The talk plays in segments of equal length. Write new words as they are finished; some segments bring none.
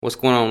What's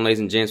going on,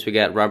 ladies and gents? We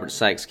got Robert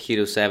Sykes,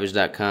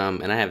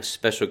 KetoSavage.com, and I have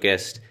special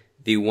guest,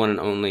 the one and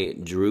only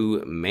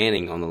Drew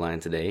Manning on the line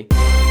today.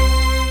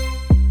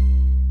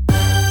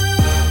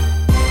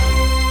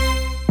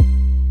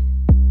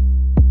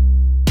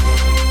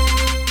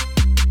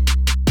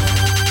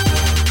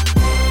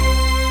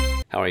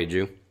 How are you,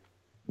 Drew?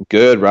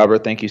 Good,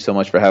 Robert. Thank you so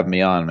much for having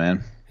me on,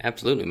 man.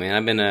 Absolutely,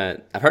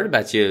 man. I've heard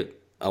about you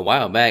a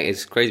while back.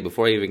 It's crazy.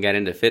 Before I even got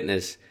into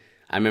fitness,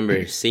 I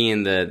remember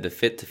seeing the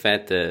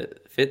Fit2Fat2Fit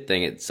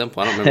thing at some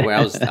point. I don't remember where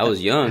I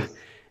was young,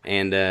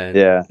 and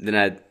Yeah. then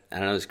I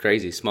don't know. It's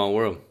crazy. Small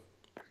world.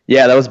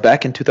 Yeah, that was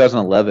back in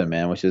 2011,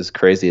 man, which is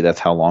crazy. That's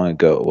how long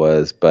ago it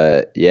was.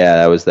 But yeah,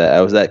 I was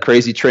that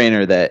crazy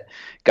trainer that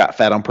got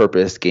fat on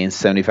purpose, gained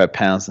 75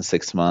 pounds in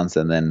 6 months,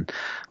 and then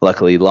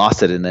luckily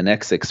lost it in the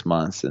next 6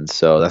 months. And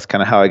so that's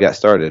kind of how I got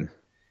started.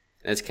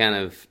 That's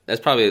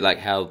probably like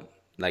how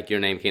like your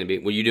name came to be.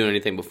 Were you doing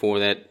anything before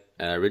that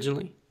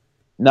originally?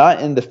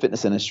 Not in the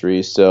fitness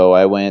industry. So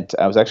I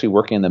was actually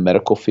working in the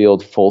medical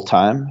field full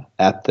time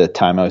at the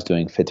time I was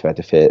doing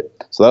Fit2Fat2Fit.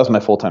 So that was my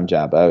full time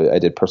job. I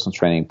did personal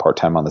training part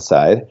time on the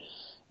side.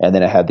 And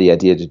then I had the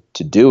idea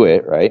to do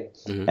it, right?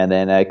 Mm-hmm. And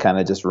then I kind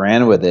of just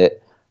ran with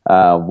it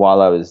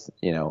while I was,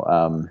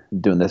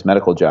 doing this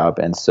medical job.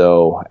 And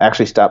so I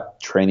actually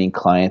stopped training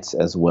clients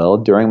as well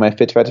during my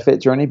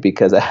Fit2Fat2Fit journey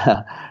because it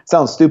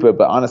sounds stupid,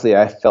 but honestly,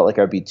 I felt like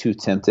I'd be too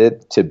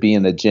tempted to be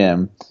in the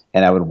gym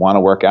and I would want to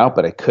work out,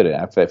 but I couldn't.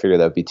 I figured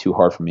that would be too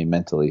hard for me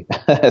mentally.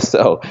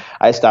 So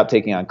I stopped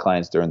taking on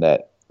clients during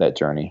that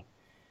journey.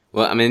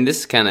 Well, I mean, this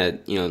is kind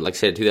of, like I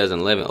said,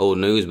 2011, old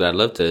news, but I'd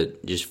love to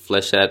just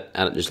flesh that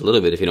out just a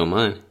little bit if you don't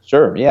mind.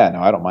 Sure. Yeah, no,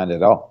 I don't mind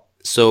at all.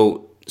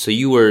 So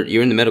you're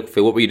in the medical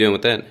field. What were you doing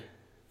with that?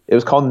 It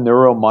was called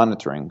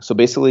neuromonitoring. So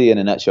basically, in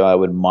a nutshell, I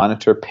would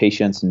monitor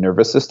patients'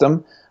 nervous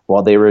system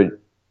while they were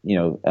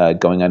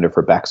going under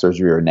for back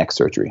surgery or neck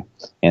surgery.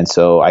 And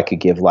so I could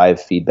give live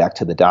feedback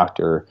to the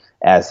doctor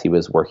as he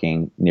was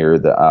working near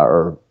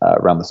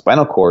around the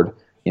spinal cord.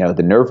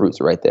 The nerve roots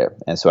are right there.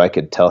 And so I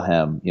could tell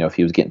him, if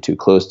he was getting too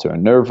close to a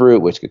nerve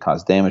root, which could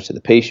cause damage to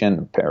the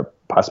patient,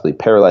 possibly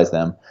paralyze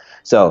them.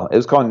 So it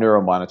was called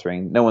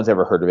neuromonitoring. No one's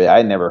ever heard of it. I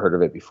had never heard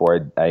of it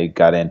before I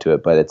got into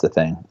it, but it's a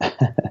thing.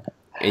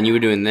 And you were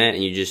doing that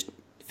and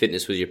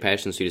fitness was your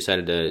passion, so you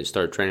decided to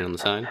start training on the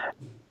side?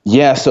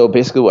 Yeah, so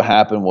basically what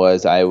happened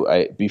was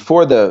I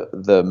before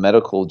the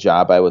medical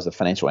job, I was a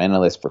financial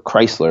analyst for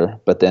Chrysler,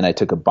 but then I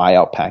took a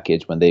buyout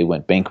package when they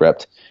went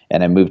bankrupt,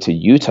 and I moved to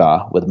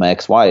Utah with my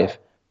ex-wife,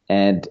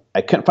 and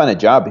I couldn't find a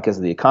job because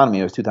of the economy.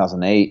 It was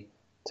 2008,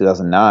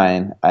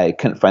 2009. I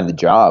couldn't find the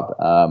job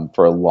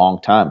for a long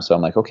time, so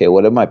I'm like, okay,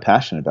 what am I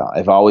passionate about?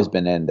 I've always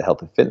been into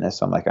health and fitness,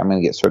 so I'm like, I'm going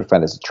to get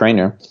certified as a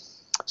trainer.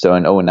 So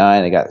in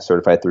 2009, I got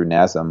certified through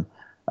NASM.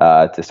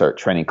 To start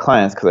training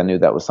clients because I knew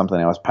that was something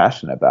I was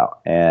passionate about.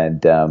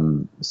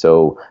 And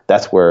so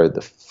that's where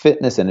the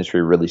fitness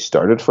industry really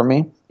started for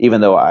me,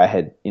 even though I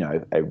had,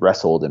 I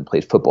wrestled and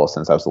played football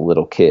since I was a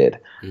little kid.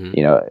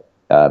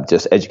 Mm-hmm.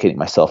 Just educating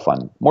myself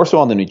more so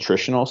on the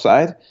nutritional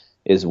side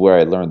is where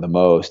I learned the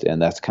most.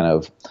 And that's kind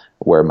of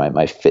where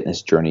my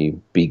fitness journey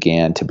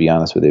began, to be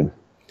honest with you.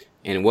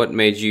 And what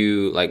made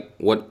you,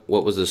 what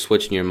was the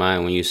switch in your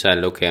mind when you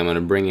decided, okay, I'm going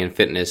to bring in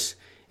fitness?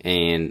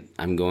 And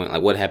I'm going,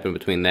 what happened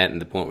between that and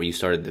the point where you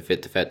started the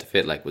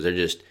Fit2Fat2Fit? Was there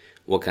just,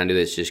 what can I do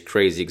that's just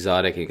crazy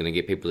exotic and going to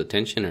get people's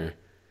attention? Or?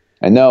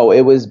 I know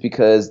it was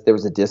because there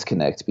was a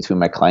disconnect between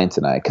my clients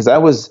and I.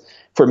 Because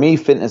for me,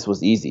 fitness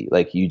was easy.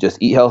 Like, you just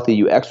eat healthy,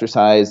 you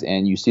exercise,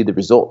 and you see the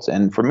results.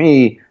 And for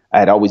me, I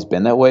had always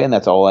been that way, and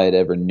that's all I had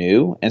ever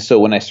knew. And so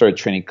when I started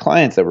training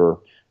clients that were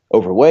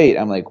overweight,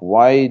 I'm like,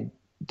 why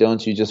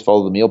don't you just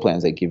follow the meal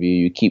plans I give you?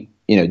 You keep,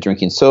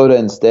 drinking soda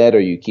instead, or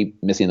you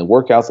keep missing the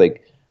workouts.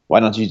 Like, why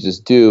don't you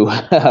just do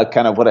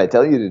kind of what I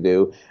tell you to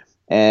do?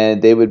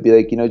 And they would be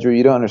like, Drew,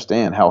 you don't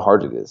understand how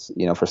hard it is,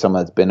 for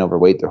someone that's been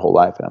overweight their whole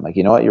life. And I'm like,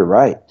 you know what, you're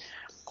right.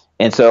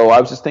 And so I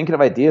was just thinking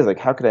of ideas like,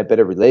 how could I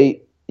better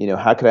relate?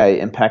 How could I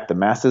impact the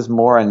masses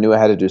more? I knew I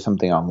had to do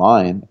something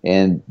online.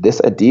 And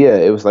this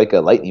idea, it was like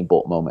a lightning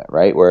bolt moment,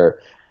 right?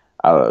 Where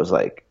I was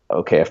like,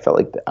 okay, I felt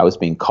like I was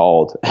being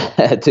called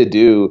to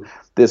do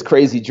this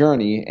crazy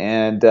journey.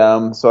 And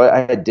so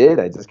I did.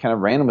 I just kind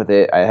of ran with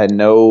it. I had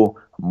no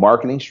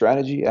marketing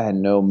strategy. I had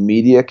no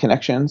media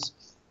connections,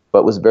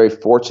 but was very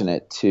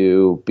fortunate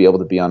to be able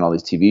to be on all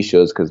these TV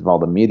shows because of all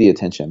the media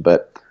attention.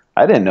 But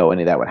I didn't know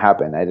any of that would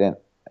happen. I didn't,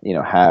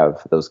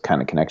 have those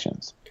kind of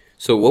connections.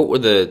 So what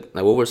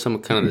were some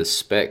kind of the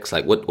specs?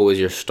 Like what was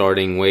your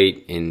starting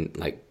weight and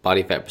like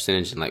body fat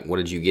percentage, and like what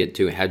did you get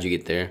to? How'd you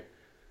get there?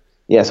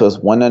 Yeah, so it was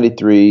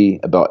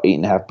 193, about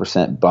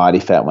 8.5% body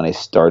fat when I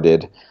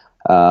started.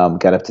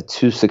 Got up to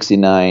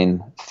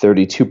 269,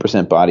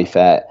 32% body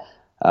fat.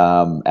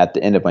 At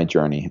the end of my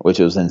journey, which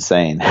was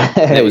insane.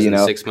 That was in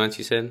 6 months,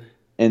 you said?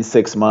 In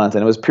 6 months.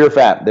 And it was pure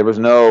fat. There was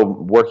no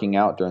working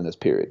out during this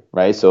period,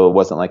 right? So it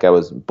wasn't like I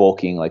was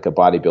bulking like a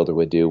bodybuilder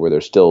would do where they're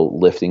still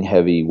lifting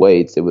heavy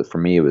weights. For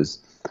me, it was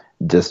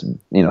just,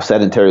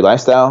 sedentary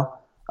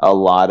lifestyle, a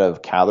lot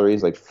of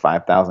calories, like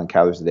 5,000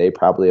 calories a day,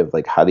 probably of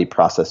like highly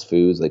processed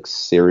foods like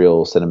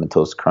cereal, Cinnamon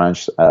Toast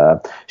Crunch,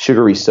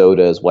 sugary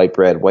sodas, white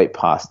bread, white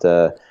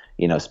pasta,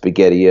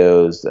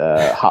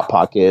 SpaghettiOs, Hot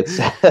Pockets,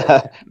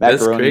 That's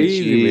macaroni and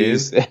crazy, man.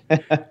 cheese.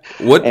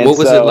 What And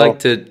was it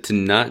like so to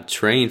not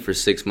train for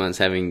 6 months,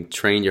 having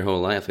trained your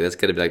whole life? Like, that's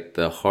got to be like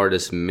the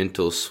hardest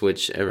mental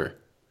switch ever.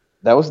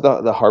 that was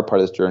the hard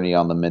part of this journey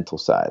on the mental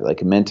side.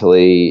 Like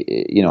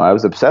mentally, I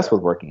was obsessed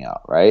with working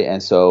out, right?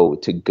 And so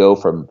to go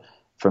from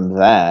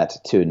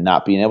that to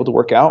not being able to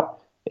work out,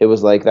 it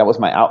was like that was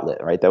my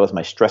outlet, right? That was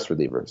my stress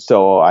reliever.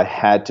 So I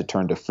had to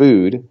turn to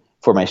food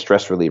for my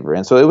stress reliever.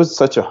 And so it was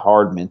such a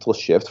hard mental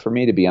shift for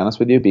me, to be honest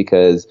with you,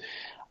 because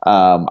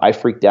I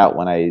freaked out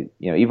when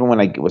even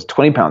when I was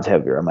 20 pounds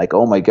heavier, I'm like,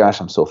 oh my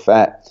gosh, I'm so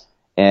fat.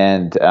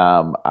 And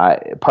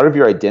part of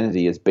your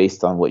identity is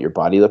based on what your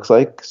body looks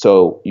like.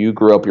 So you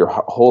grew up your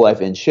whole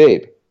life in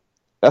shape.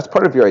 That's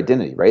part of your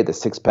identity, right? The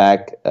six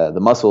pack,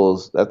 the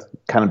muscles, that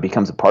kind of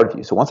becomes a part of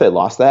you. So once I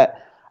lost that,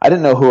 I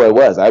didn't know who I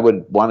was. I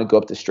would want to go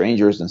up to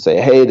strangers and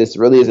say, hey, this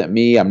really isn't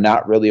me. I'm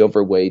not really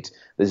overweight.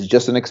 This is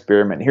just an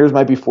experiment. Here's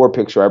my before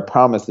picture. I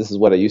promise this is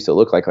what I used to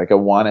look like. Like I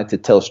wanted to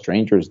tell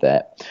strangers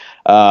that.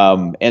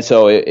 And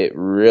so it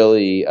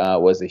really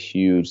was a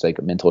huge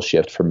like mental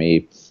shift for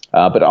me.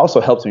 But it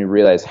also helps me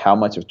realize how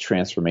much of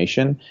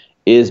transformation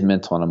is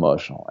mental and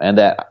emotional, and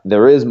that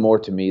there is more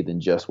to me than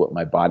just what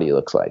my body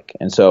looks like.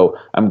 And so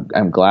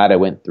I'm glad I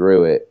went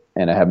through it,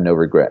 and I have no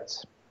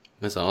regrets.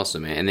 That's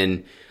awesome, man. And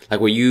then,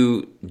 like, were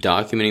you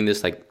documenting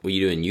this? Like, were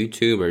you doing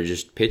YouTube or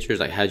just pictures?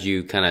 Like, how'd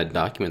you kind of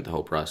document the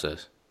whole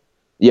process?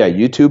 Yeah,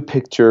 YouTube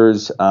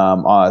pictures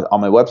on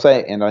my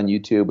website and on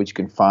YouTube, which you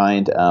can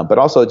find, but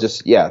also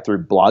just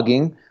through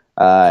blogging,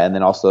 and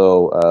then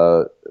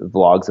also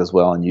vlogs as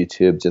well on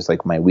YouTube, just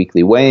like my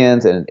weekly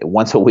weigh-ins. And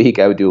once a week,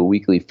 I would do a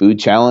weekly food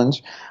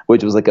challenge,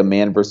 which was like a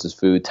man versus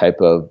food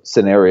type of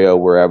scenario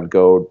where I would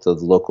go to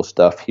the local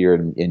stuff here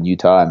in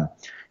Utah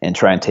and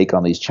try and take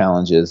on these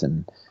challenges.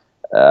 And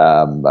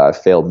I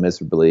failed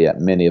miserably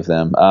at many of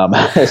them.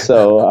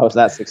 So I was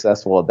not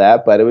successful at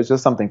that, but it was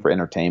just something for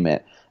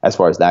entertainment as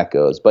far as that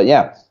goes. But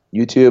yeah,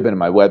 YouTube and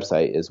my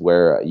website is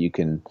where you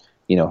can,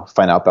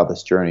 find out about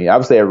this journey.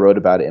 Obviously, I wrote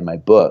about it in my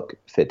book,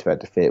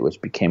 Fit2Fat2Fit,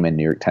 which became a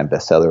New York Times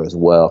bestseller as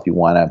well. If you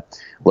want to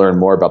learn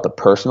more about the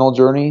personal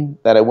journey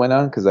that I went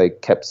on, because I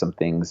kept some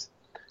things,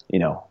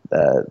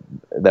 that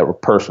were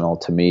personal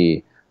to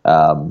me,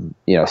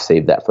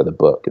 saved that for the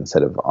book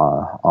instead of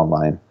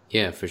online.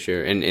 Yeah, for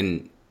sure.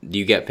 And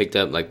you got picked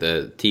up, like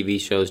the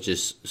TV shows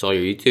just saw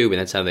your YouTube,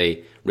 and that's how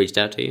they reached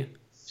out to you?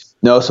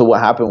 No, so what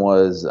happened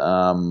was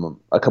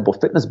a couple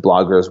of fitness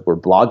bloggers were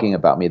blogging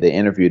about me. They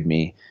interviewed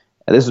me,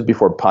 and this was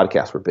before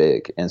podcasts were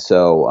big. And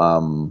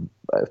so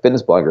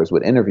fitness bloggers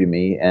would interview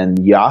me,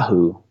 and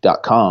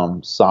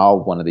Yahoo.com saw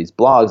one of these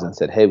blogs and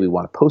said, hey, we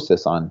want to post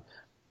this on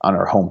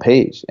our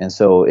homepage. And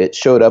so it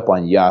showed up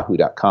on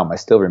Yahoo.com. I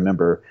still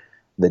remember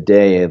the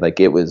day, like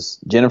it was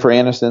Jennifer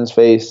Aniston's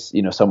face,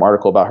 some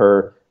article about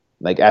her,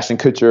 like Ashton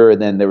Kutcher,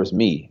 and then there was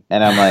me.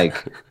 And I'm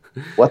like,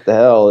 what the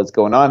hell is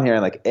going on here?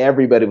 And like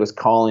everybody was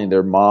calling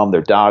their mom,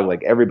 their dog,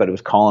 like everybody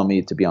was calling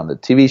me to be on the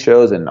TV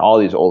shows, and all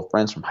these old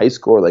friends from high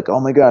school were like, oh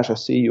my gosh, I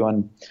see you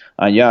on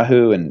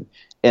Yahoo. And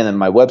then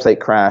my website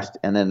crashed,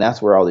 and then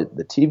that's where all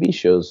the TV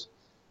shows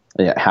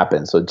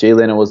happened. So Jay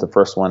Leno was the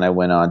first one I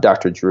went on,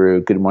 Dr.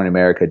 Drew, Good Morning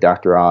America,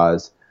 Dr.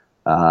 Oz,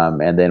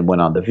 and then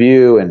went on The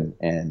View and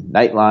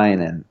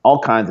Nightline and all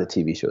kinds of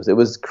TV shows. It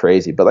was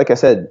crazy. But like I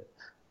said,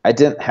 I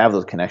didn't have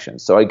those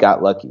connections, so I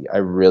got lucky. I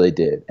really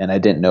did, and I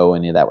didn't know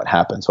any of that would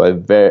happen. So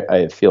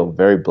I feel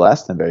very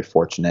blessed and very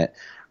fortunate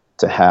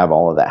to have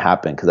all of that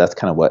happen, because that's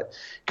kind of what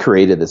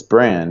created this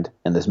brand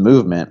and this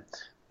movement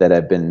that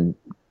I've been,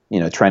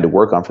 trying to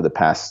work on for the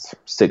past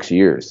 6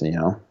 years.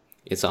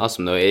 It's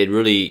awesome, though. It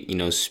really,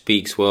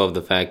 speaks well of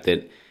the fact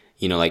that,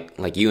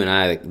 like you and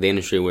I, like the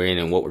industry we're in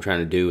and what we're trying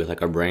to do with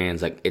like our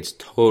brands, like it's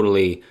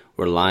totally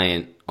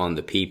reliant on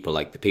the people.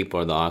 Like the people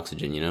are the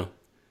oxygen.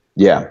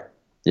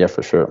 Yeah,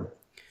 for sure.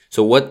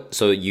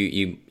 So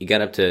you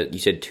got up to, you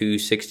said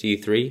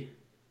 263?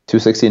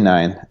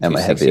 269 at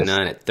my heaviest.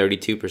 269 at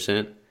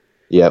 32%?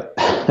 Yep.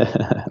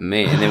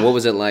 Man, and then what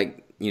was it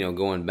like,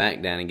 going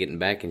back down and getting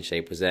back in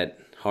shape? Was that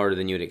harder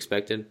than you had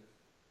expected?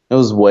 It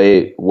was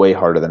way, way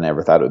harder than I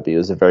ever thought it would be. It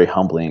was a very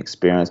humbling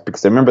experience,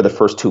 because I remember the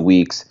first 2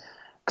 weeks,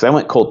 because I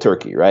went cold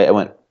turkey, right? I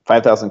went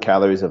 5,000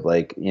 calories of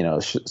like,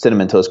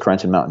 Cinnamon Toast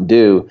Crunch and Mountain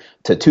Dew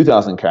to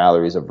 2,000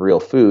 calories of real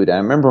food. And I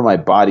remember my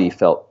body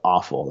felt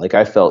awful. Like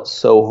I felt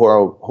so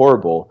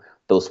horrible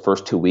those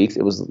first 2 weeks.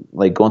 It was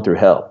like going through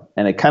hell.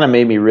 And it kind of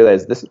made me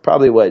realize this is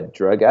probably what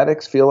drug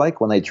addicts feel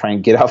like when they try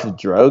and get off of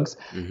drugs,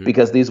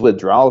 because these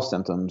withdrawal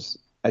symptoms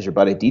as your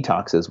body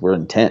detoxes were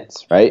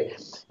intense, right?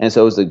 And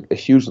so it was a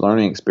huge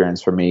learning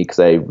experience for me, because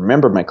I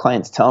remember my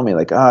clients telling me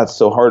like, it's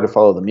so hard to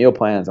follow the meal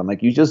plans. I'm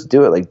like, you just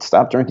do it. Like,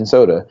 stop drinking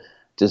soda.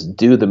 Just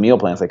do the meal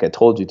plans like I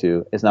told you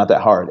to. It's not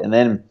that hard. And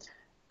then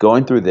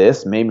going through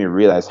this made me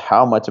realize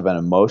how much of an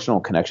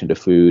emotional connection to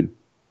food,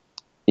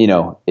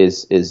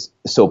 is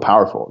so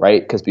powerful,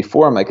 right? Because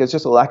before I'm like, it's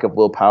just a lack of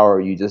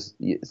willpower.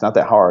 It's not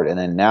that hard. And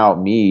then now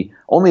me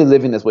only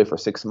living this way for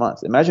 6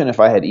 months. Imagine if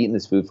I had eaten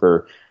this food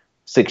for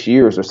 6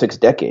 years or 6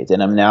 decades,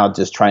 and I'm now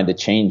just trying to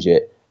change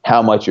it,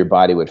 how much your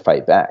body would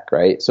fight back,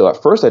 right? So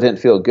at first I didn't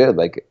feel good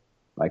like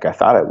I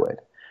thought I would.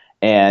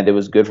 And it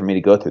was good for me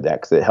to go through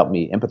that because it helped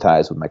me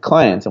empathize with my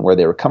clients and where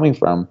they were coming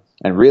from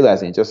and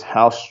realizing just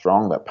how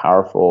strong that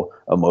powerful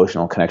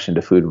emotional connection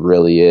to food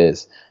really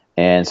is.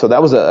 And so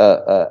that was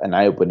an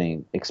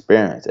eye-opening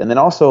experience. And then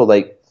also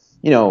I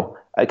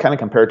kind of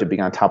compare it to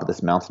being on top of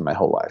this mountain my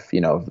whole life.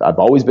 I've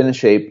always been in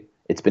shape.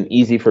 It's been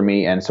easy for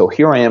me. And so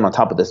here I am on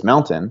top of this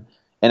mountain,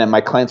 and then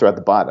my clients are at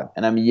the bottom,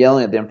 and I'm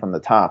yelling at them from the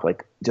top,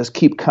 like, just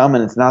keep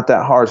coming. It's not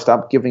that hard.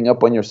 Stop giving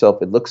up on yourself.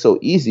 It looks so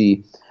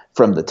easy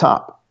from the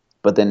top.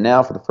 But then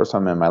now, for the first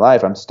time in my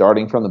life, I'm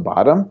starting from the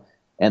bottom,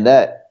 and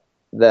that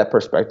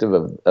perspective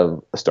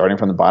of starting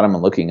from the bottom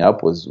and looking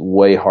up was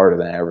way harder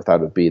than I ever thought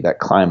it would be. That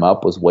climb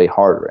up was way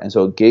harder. And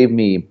so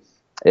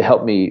it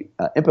helped me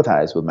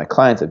empathize with my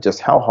clients of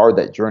just how hard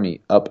that journey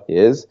up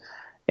is,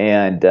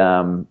 and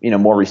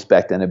more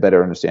respect and a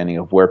better understanding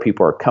of where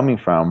people are coming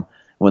from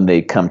when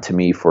they come to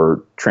me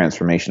for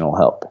transformational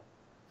help.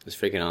 It's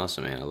freaking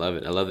awesome, man. I love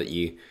it. I love that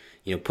you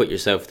put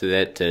yourself through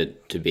that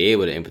to be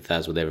able to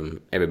empathize with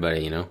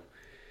everybody,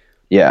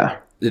 Yeah.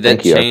 Did that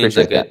Thank you. change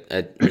I appreciate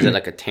is that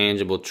like a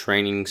tangible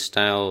training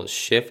style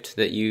shift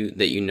that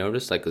you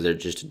noticed? Like, is there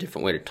just a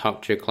different way to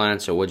talk to your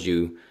clients, or what'd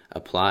you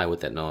apply with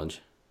that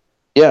knowledge?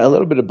 Yeah, a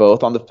little bit of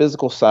both. On the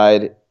physical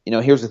side,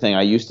 here's the thing.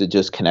 I used to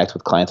just connect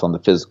with clients on the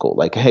physical.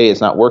 Like, hey, it's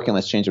not working.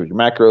 Let's change up your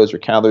macros, your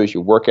calories,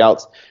 your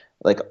workouts.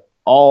 Like,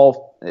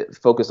 all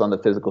focus on the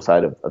physical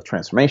side of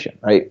transformation,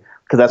 right?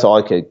 Because that's all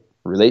I could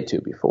relate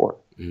to before.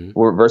 Mm-hmm.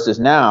 Versus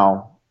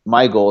now,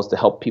 my goal is to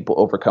help people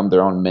overcome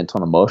their own mental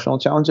and emotional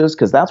challenges,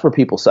 because that's where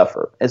people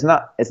suffer. It's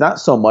not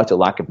so much a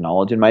lack of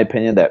knowledge, in my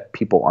opinion, that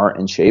people aren't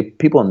in shape.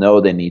 People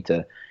know they need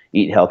to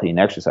eat healthy and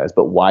exercise,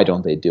 but why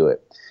don't they do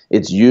it?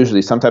 It's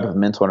usually some type of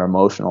mental or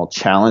emotional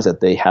challenge that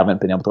they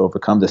haven't been able to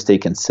overcome to stay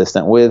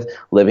consistent with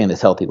living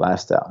this healthy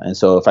lifestyle. And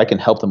so if I can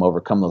help them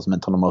overcome those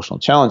mental and emotional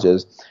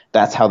challenges,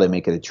 that's how they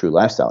make it a true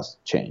lifestyle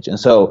change. And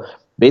so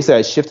basically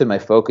I shifted my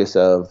focus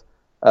of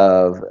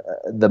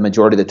the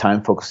majority of the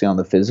time focusing on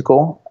the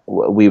physical.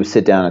 We would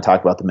sit down and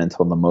talk about the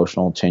mental and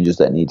emotional changes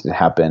that needed to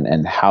happen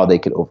and how they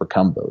could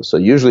overcome those. So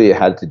usually it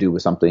had to do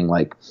with something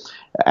like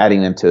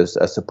adding them to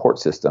a support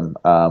system,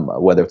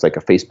 whether it's like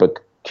a Facebook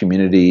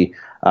community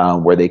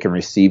where they can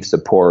receive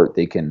support,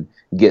 they can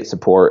get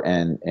support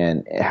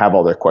and have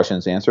all their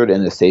questions answered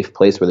in a safe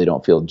place where they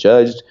don't feel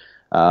judged.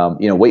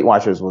 Weight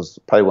Watchers was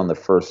probably one of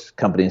the first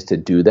companies to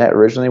do that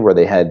originally, where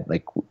they had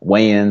like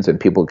weigh-ins and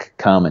people could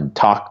come and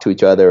talk to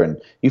each other, and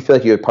you feel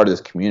like you're part of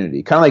this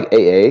community, kind of like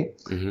AA,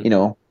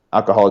 mm-hmm.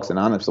 Alcoholics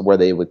Anonymous, where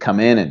they would come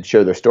in and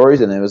share their stories,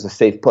 and it was a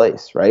safe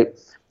place, right?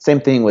 Same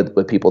thing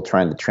with people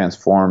trying to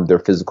transform their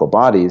physical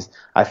bodies.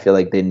 I feel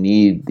like they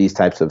need these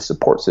types of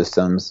support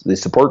systems,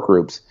 these support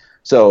groups.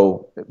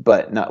 So,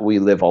 we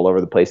live all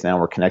over the place now.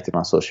 We're connected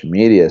on social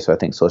media. So I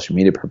think social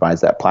media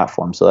provides that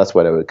platform. So that's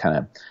what I would kind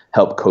of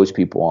help coach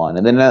people on.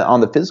 And then on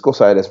the physical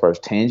side, as far as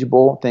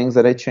tangible things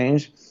that I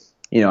changed,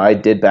 I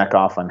did back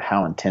off on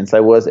how intense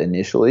I was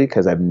initially,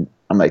 because I'm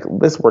like,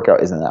 this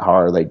workout isn't that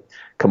hard. Like,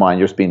 come on,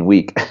 you're just being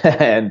weak.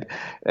 and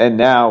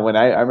now when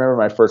I remember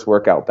my first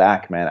workout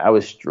back, man, I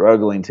was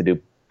struggling to do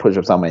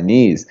push-ups on my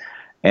knees.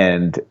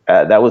 And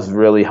that was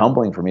really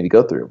humbling for me to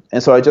go through.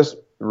 And so I just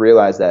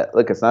realized that,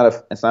 look, it's not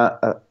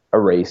a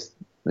race.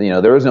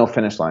 There is no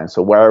finish line.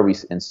 So why are we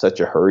in such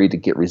a hurry to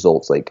get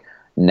results like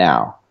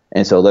now?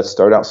 And so let's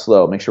start out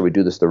slow. Make sure we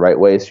do this the right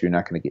way so you're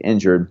not going to get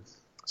injured.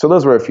 So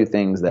those were a few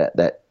things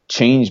that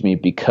changed me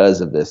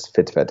because of this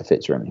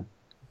Fit2Fat2Fit journey.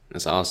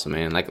 That's awesome,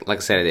 man. Like I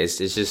said, it's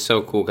just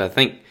so cool. 'Cause I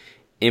think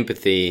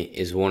empathy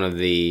is one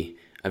of a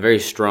very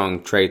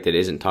strong trait that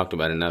isn't talked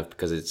about enough,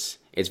 because it's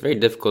very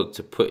difficult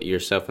to put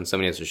yourself in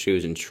somebody else's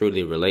shoes and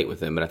truly relate with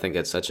them. But I think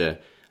that's such a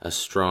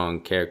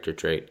strong character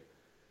trait.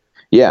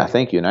 Yeah,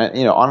 thank you.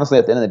 And honestly,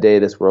 at the end of the day,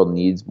 this world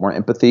needs more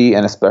empathy,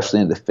 and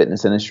especially in the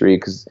fitness industry,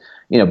 because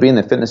being in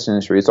the fitness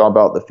industry, it's all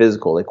about the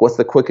physical. Like, what's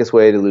the quickest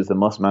way to lose the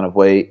most amount of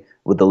weight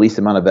with the least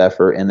amount of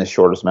effort in the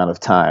shortest amount of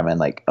time? And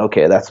like,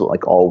 okay, that's what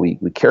like all we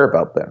care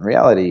about. But in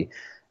reality,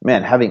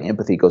 man, having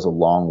empathy goes a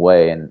long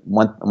way. And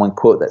one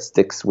quote that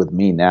sticks with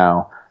me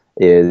now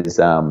is,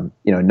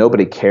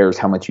 nobody cares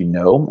how much you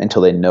know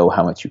until they know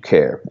how much you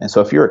care. And so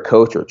if you're a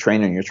coach or a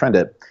trainer and you're trying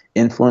to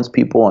influence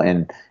people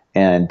and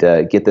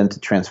get them to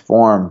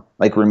transform,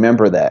 like,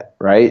 remember that,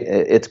 right?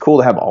 It's cool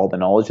to have all the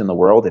knowledge in the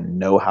world and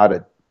know how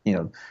to,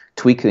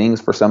 tweak things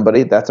for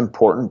somebody. That's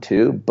important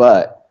too,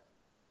 but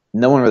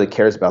no one really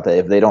cares about that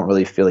if they don't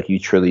really feel like you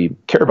truly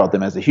care about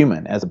them as a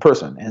human, as a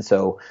person. And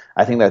so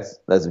I think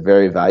that's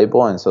very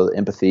valuable. And so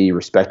empathy,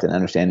 respect, and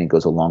understanding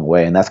goes a long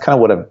way. And that's kind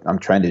of what I'm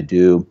trying to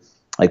do,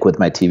 like with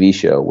my TV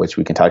show, which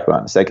we can talk about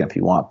in a second if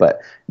you want.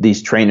 But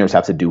these trainers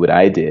have to do what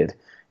I did.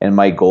 And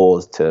my goal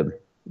is to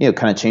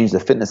kind of change the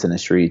fitness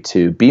industry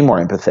to be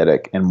more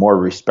empathetic and more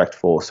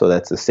respectful, so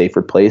that's a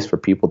safer place for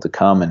people to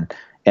come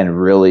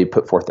and really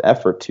put forth the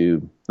effort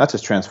to not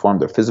just transform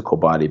their physical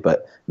body,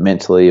 but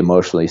mentally,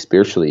 emotionally,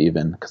 spiritually,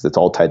 even, because it's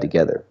all tied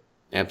together.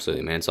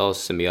 Absolutely, man. It's all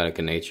symbiotic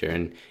in nature,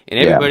 and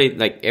Yeah.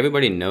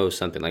 everybody knows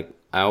something. Like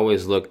I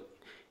always look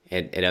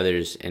at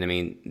others, and I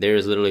mean,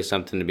 there's literally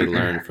something to be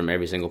learned from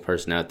every single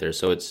person out there.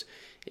 So it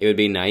would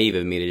be naive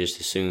of me to just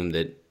assume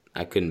that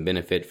I couldn't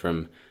benefit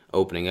from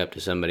opening up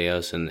to somebody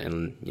else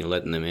and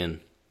letting them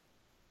in.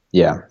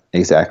 Yeah,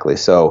 exactly.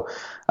 So,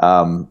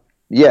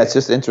 yeah, it's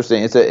just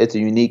interesting. It's a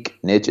unique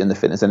niche in the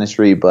fitness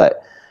industry,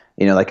 but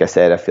like I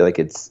said, I feel like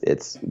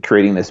it's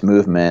creating this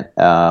movement,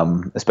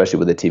 especially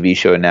with the TV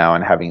show now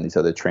and having these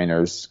other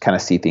trainers kind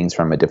of see things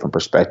from a different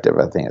perspective.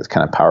 I think it's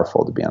kind of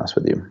powerful, to be honest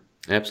with you.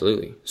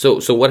 Absolutely. So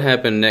what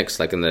happened next,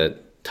 like in the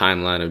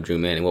timeline of Drew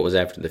Manning? What was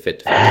after the Fit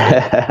to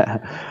Fat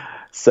to Fit?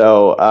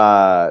 So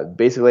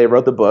basically, I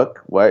wrote the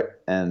book,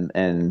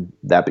 and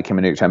that became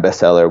a New York Times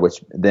bestseller,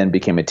 which then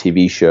became a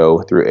TV show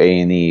through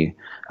A&E.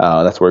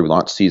 That's where we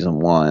launched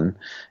season 1,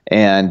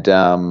 and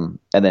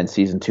then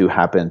season 2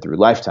 happened through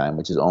Lifetime,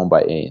 which is owned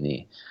by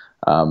A&E.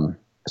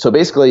 So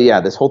basically,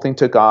 yeah, this whole thing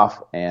took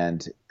off,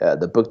 and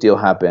the book deal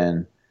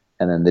happened,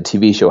 and then the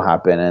TV show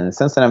happened, and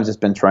since then I've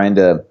just been trying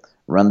to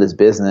run this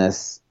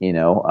business,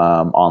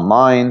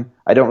 online.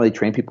 I don't really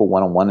train people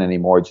one-on-one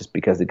anymore, just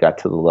because it got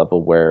to the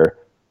level where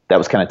that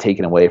was kind of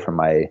taken away from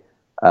the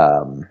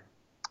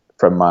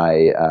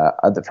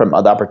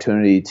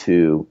opportunity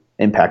to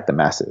impact the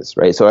masses,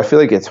 right? So I feel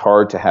like it's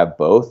hard to have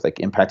both, like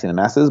impacting the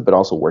masses, but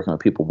also working with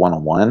people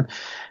one-on-one,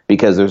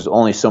 because there's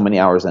only so many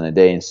hours in a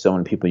day and so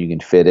many people you can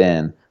fit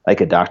in,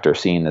 like a doctor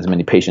seeing as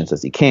many patients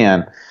as he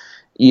can.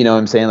 You know what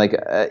I'm saying? Like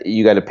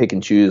you got to pick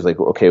and choose, like,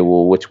 okay,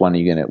 well, which path are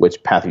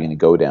you going to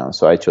go down?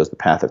 So I chose the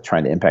path of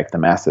trying to impact the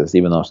masses,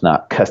 even though it's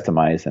not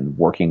customized and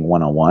working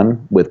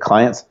one-on-one with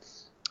clients.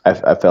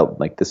 I felt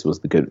like this was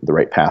the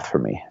right path for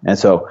me. And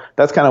so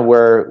that's kind of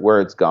where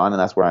it's gone. And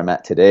that's where I'm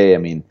at today. I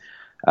mean,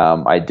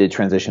 I did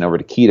transition over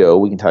to keto.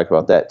 We can talk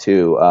about that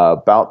too.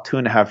 About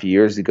 3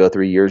 years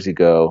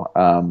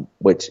ago,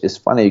 which is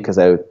funny because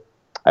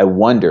I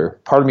wonder,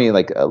 part of me,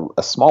 like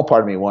a small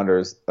part of me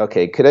wonders,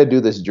 okay, could I do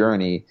this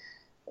journey,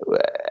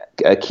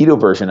 a keto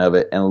version of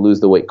it, and lose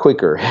the weight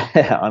quicker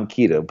on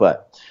keto?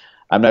 But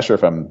I'm not sure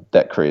if I'm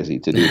that crazy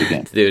to do it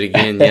again. To do it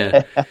again,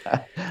 yeah.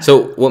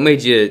 So what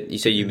made you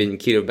say you've been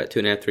keto about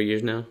 2.5, 3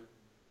 years now?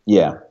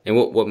 Yeah. And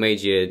what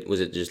made you, was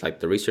it just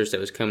like the research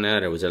that was coming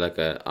out, or was there like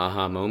a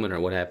aha moment,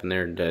 or what happened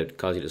there to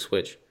cause you to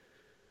switch?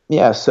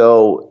 Yeah,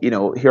 so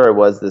here I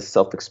was, this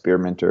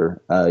self-experimenter,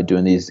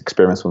 doing these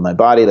experiments with my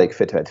body, like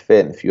Fit2Fat2Fit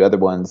and a few other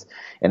ones.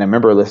 And I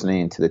remember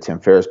listening to the Tim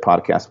Ferriss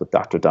podcast with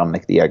Dr.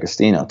 Dominic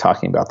D'Agostino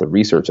talking about the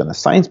research and the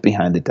science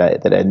behind the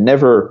diet that I'd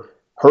never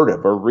heard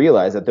of or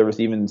realized that there was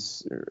even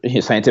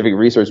scientific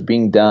research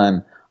being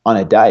done on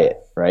a diet,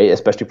 right?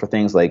 Especially for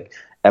things like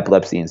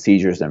epilepsy and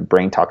seizures and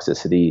brain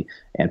toxicity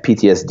and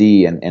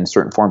PTSD and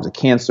certain forms of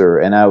cancer.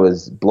 And I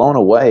was blown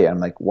away. I'm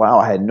like, wow,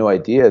 I had no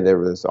idea there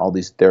was all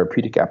these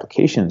therapeutic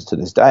applications to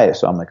this diet.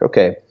 So I'm like,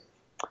 okay,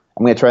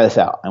 I'm going to try this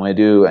out. I'm going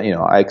to do,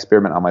 I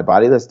experiment on my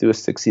body. Let's do a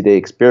 60-day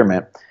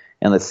experiment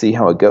and let's see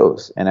how it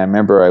goes. And I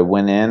remember I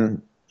went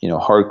in,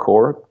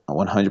 hardcore,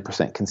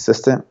 100%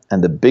 consistent.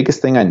 And the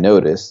biggest thing I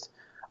noticed,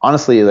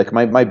 honestly, like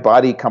my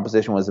body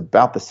composition was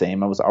about the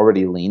same. I was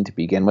already lean to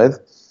begin with.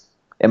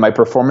 And my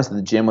performance in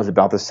the gym was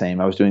about the same.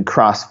 I was doing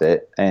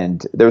CrossFit,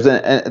 and there was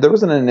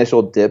an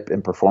initial dip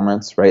in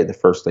performance, right, the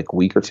first like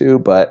week or two,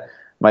 but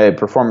my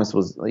performance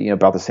was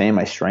about the same.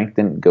 My strength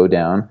didn't go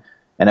down,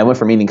 and I went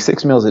from eating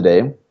 6 meals a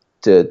day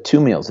to 2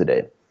 meals a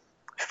day,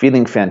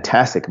 feeling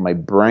fantastic. My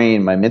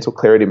brain, my mental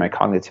clarity, my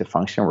cognitive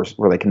function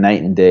were like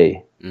night and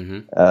day.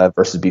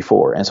 Versus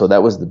before. And so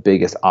that was the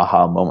biggest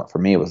aha moment for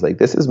me. It was like,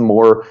 this is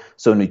more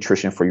so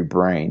nutrition for your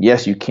brain.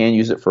 Yes, you can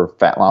use it for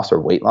fat loss or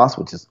weight loss,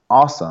 which is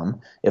awesome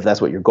if that's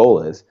what your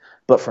goal is.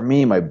 But for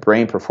me, my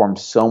brain performed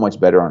so much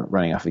better on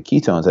running off of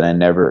ketones, and I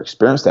never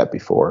experienced that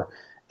before.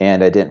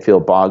 And I didn't feel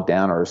bogged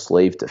down or a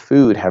slave to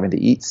food, having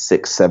to eat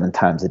 6-7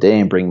 times a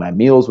day and bring my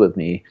meals with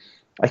me.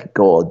 I could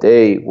go all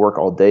day, work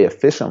all day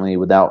efficiently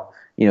without,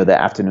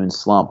 the afternoon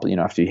slump,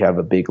 after you have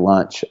a big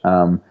lunch.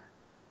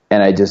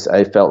 And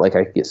I felt like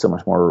I could get so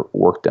much more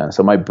work done.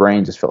 So my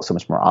brain just felt so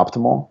much more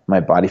optimal. My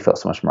body felt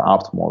so much more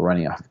optimal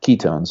running off of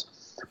ketones,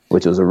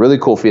 which was a really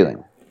cool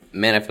feeling.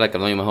 Man, I feel like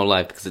I've known you my whole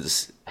life,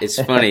 because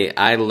it's funny.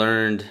 I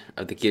learned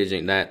of the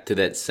ketogenic diet through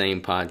that same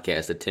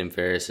podcast, the Tim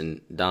Ferriss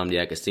and Dom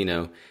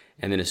D'Agostino.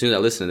 And then as soon as I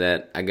listened to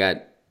that, I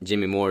got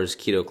Jimmy Moore's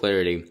Keto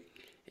Clarity,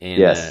 and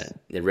Yes.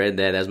 I read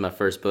that. That was my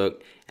first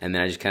book, and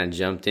then I just kind of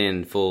jumped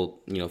in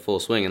full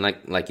swing. And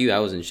like you, I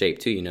was in shape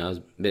too. I was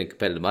been a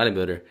competitive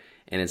bodybuilder.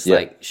 And it's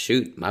like,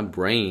 shoot, my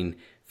brain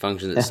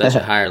functions at such a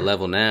higher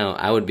level now.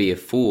 I would be a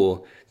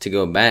fool to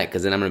go back,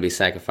 because then I'm going to be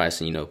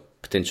sacrificing,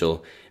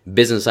 potential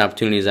business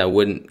opportunities I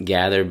wouldn't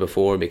gather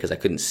before because I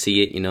couldn't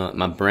see it.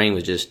 My brain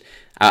was just,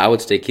 I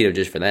would stay keto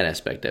just for that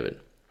aspect of it.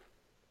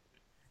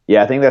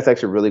 Yeah, I think that's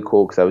actually really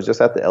cool because I was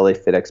just at the LA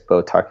Fit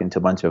Expo talking to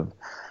a bunch of,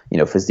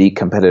 physique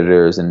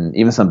competitors and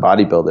even some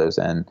bodybuilders.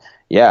 And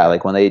yeah,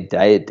 like when they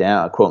diet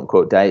down, quote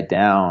unquote, diet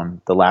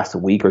down the last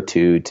week or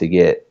two to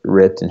get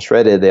ripped and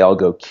shredded, they all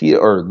go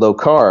keto or low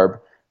carb,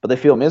 but they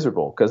feel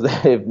miserable because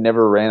they've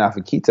never ran off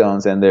of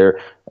ketones and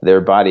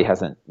their body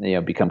hasn't,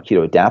 become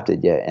keto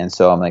adapted yet. And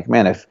so I'm like,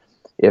 man,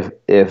 if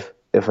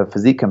a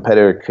physique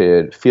competitor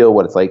could feel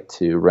what it's like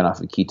to run off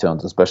of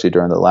ketones, especially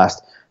during the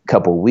last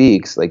couple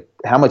weeks, like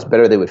how much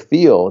better they would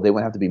feel. They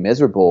wouldn't have to be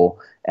miserable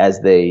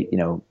as they,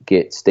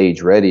 get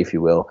stage ready, if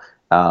you will.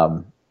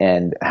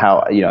 And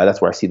how,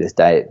 that's where I see this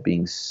diet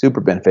being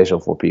super beneficial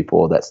for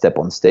people that step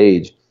on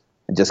stage,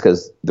 and just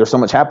because they're so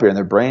much happier and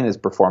their brain is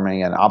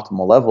performing at an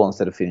optimal level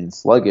instead of feeling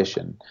sluggish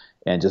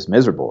and just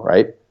miserable,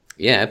 right?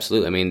 Yeah,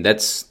 absolutely. I mean,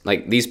 that's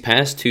like these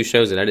past two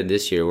shows that I did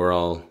this year were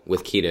all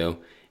with keto,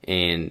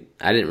 and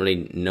I didn't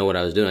really know what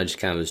I was doing. I just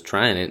kind of was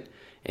trying it,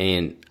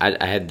 and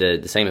I had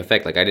the same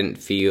effect. Like I didn't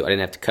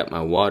have to cut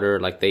my water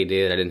like they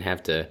did. I didn't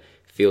have to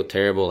feel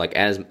terrible. Like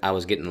as I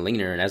was getting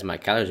leaner and as my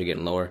calories were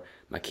getting lower,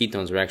 my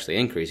ketones were actually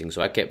increasing.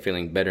 So I kept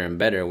feeling better and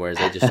better, whereas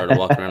they just started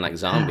walking around like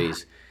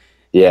zombies.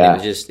 And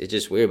Yeah. it's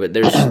just weird. But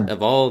there's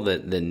of all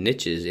the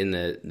niches in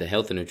the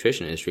health and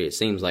nutrition industry, it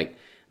seems like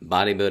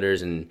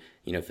bodybuilders and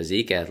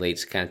physique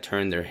athletes kind of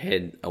turn their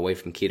head away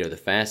from keto the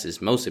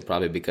fastest, mostly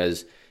probably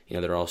because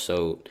they're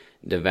also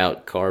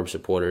devout carb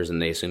supporters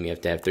and they assume you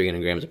have to have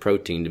 300 grams of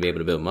protein to be able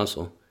to build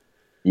muscle.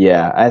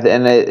 Yeah,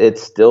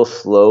 it's still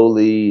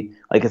slowly,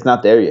 like it's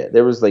not there yet.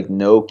 There was like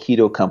no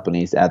keto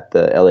companies at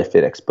the LA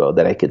Fit Expo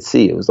that I could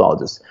see. It was all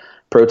just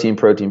protein,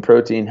 protein,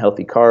 protein,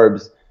 healthy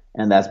carbs,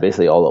 and that's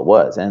basically all it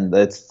was. And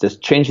that's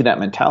just changing that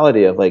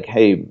mentality of like,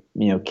 hey,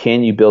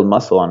 can you build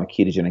muscle on a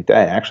ketogenic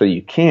diet? Actually,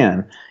 you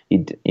can.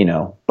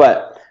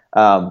 But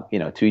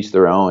to each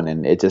their own,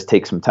 and it just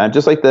takes some time.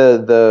 Just like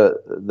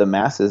the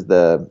masses,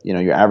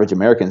 your average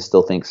American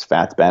still thinks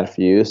fat's bad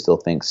for you, still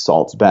thinks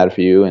salt's bad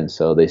for you, and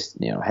so they,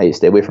 hey,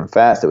 stay away from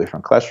fat, stay away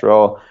from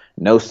cholesterol,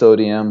 no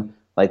sodium.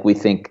 Like we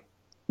think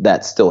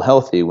that's still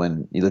healthy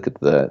when you look at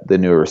the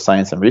newer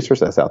science and research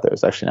that's out there.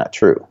 It's actually not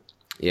true.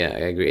 Yeah, I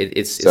agree.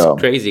 It's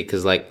crazy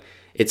because like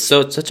it's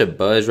such a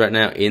buzz right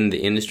now in the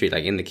industry,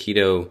 like in the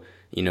keto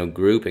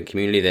group and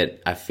community, that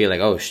I feel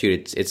like, oh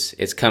shoot,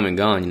 it's come and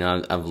gone.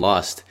 I've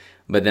lost.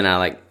 But then I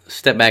like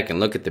step back and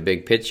look at the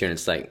big picture, and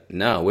it's like,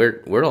 no,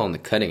 we're all on the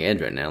cutting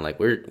edge right now. Like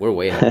we're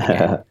way ahead of the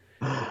game.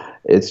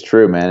 It's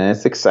true, man. And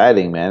it's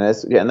exciting, man.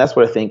 And that's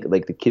what I think,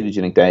 like the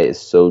ketogenic diet is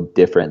so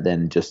different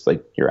than just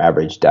like your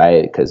average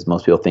diet, because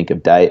most people think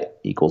of diet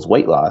equals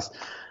weight loss.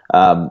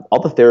 All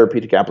the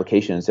therapeutic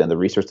applications and the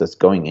research that's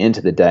going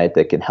into the diet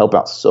that can help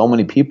out so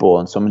many people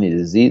and so many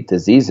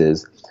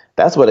diseases,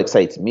 that's what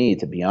excites me,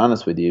 to be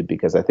honest with you,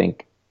 because I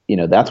think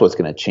that's what's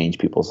going to change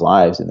people's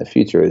lives in the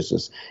future. Is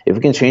just if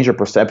we can change our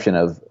perception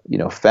of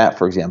fat,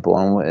 for example,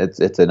 and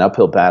it's an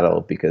uphill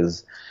battle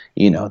because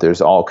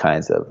there's all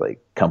kinds of like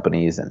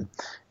companies and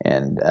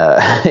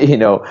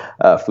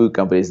food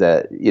companies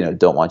that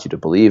don't want you to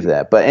believe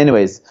that. But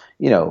anyways,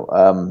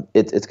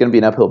 it's going to be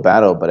an uphill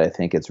battle, but I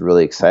think it's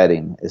really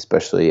exciting,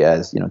 especially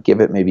as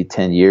give it maybe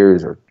 10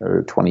 years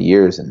or 20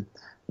 years, and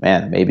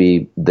man,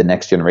 maybe the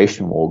next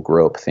generation will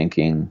grow up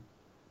thinking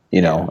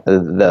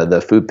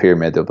the food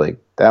pyramid, they'll be like,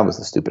 that was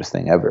the stupidest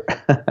thing ever.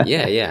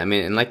 Yeah. I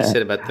mean, and like you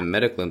said about the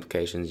medical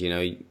implications,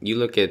 you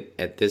look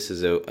at this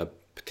as a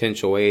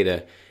potential way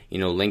to,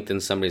 lengthen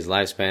somebody's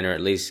lifespan, or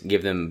at least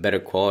give them better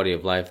quality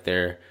of life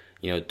there,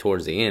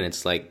 towards the end.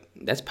 It's like,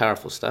 that's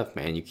powerful stuff,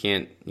 man. You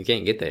can't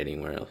get that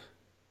anywhere else.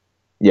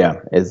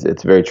 Yeah,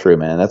 it's very true,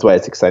 man. That's why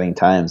it's exciting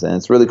times, and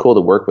it's really cool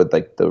to work with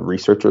like the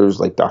researchers,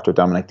 like Dr.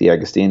 Dominic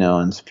D'Agostino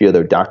and a few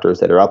other doctors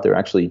that are out there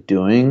actually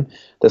doing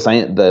the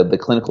science, the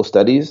clinical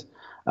studies,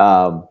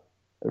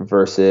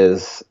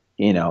 versus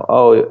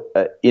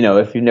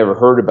if you've never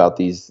heard about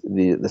the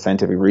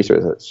scientific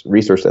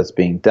research that's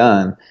being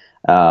done,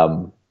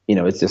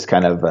 it's just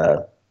kind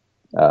of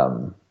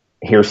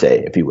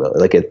hearsay, if you will.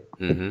 Like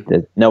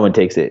no one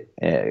takes it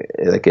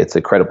like it's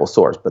a credible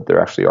source, but there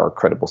actually are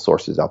credible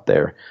sources out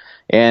there.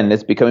 And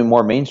it's becoming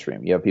more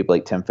mainstream. You have people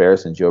like Tim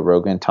Ferriss and Joe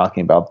Rogan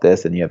talking about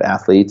this, and you have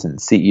athletes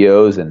and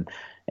CEOs and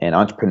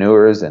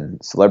entrepreneurs and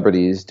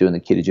celebrities doing the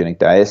ketogenic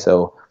diet.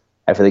 So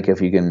I feel like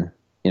if you can,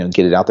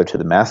 get it out there to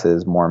the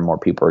masses, more and more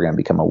people are going to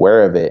become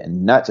aware of it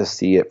and not just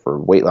see it for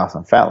weight loss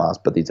and fat loss,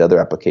 but these other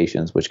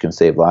applications which can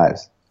save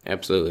lives.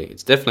 Absolutely.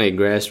 It's definitely a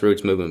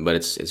grassroots movement, but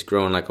it's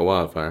growing like a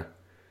wildfire.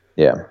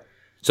 Yeah.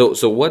 So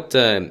what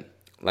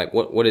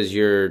what is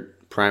your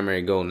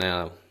primary goal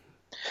now?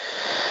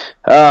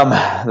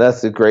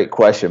 That's a great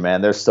question,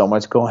 man. There's so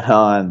much going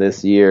on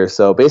this year.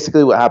 So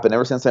basically what happened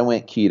ever since I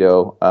went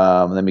keto,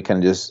 let me kind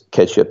of just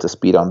catch you up to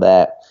speed on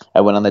that.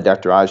 I went on the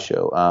Dr. Oz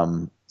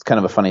show. It's kind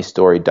of a funny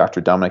story.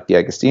 Dr. Dominic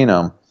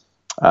D'Agostino,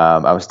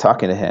 I was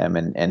talking to him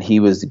and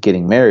he was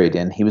getting married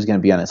and he was going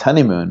to be on his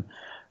honeymoon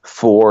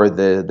for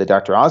the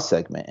Dr. Oz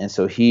segment. And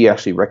so he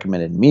actually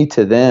recommended me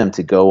to them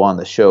to go on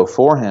the show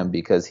for him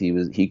because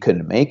he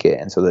couldn't make it.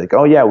 And so they're like,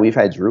 oh yeah, we've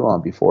had Drew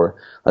on before.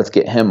 Let's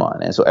get him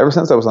on. And so ever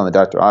since I was on the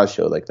Dr. Oz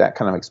show, like that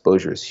kind of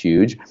exposure is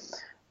huge.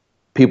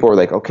 People were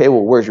like, okay,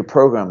 well, where's your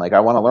program? Like,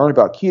 I want to learn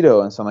about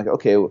keto. And so I'm like,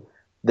 okay, well,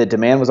 the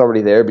demand was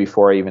already there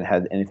before I even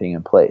had anything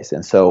in place.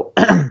 And so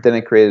then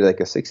I created like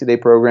a 60-day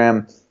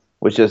program,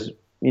 which just,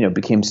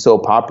 became so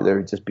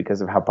popular just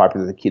because of how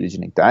popular the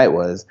ketogenic diet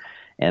was.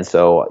 And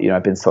so,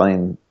 I've been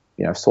selling,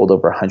 I've sold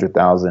over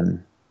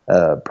 100,000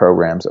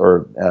 programs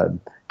or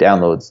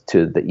downloads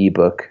to the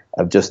ebook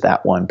of just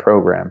that one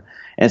program.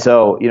 And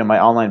so, my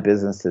online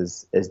business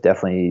is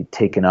definitely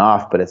taken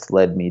off, but it's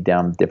led me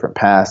down different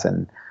paths.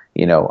 And,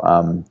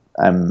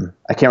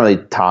 I can't really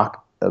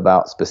talk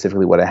about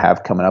specifically what I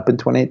have coming up in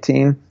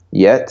 2018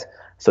 yet.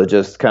 So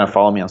just kind of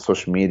follow me on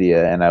social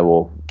media and I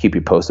will keep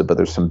you posted. But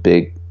there's some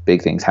big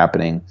things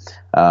happening,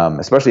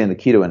 especially in the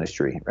keto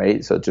industry,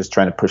 right? So just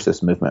trying to push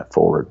this movement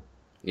forward.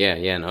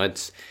 Yeah, no,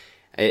 it's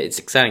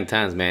exciting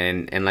times,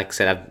 man. And like I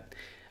said,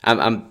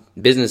 I'm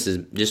business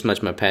is just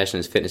much my passion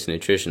as fitness and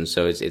nutrition.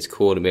 So it's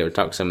cool to be able to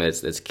talk to somebody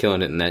that's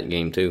killing it in that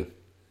game too.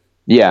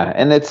 Yeah,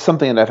 and it's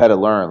something that I've had to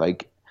learn.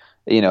 Like,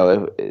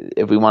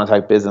 if we want to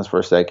talk business for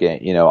a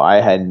second,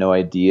 I had no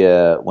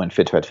idea when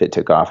Fit2Fat2Fit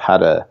took off how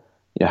to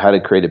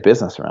create a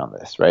business around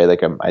this, right?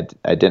 Like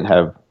I didn't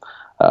have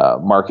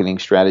marketing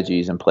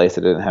strategies in place.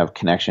 I didn't have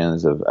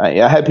connections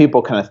I had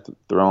people kind of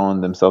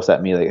throwing themselves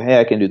at me like, hey,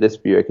 I can do this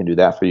for you, I can do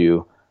that for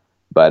you.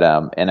 But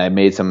and I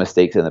made some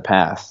mistakes in the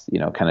past,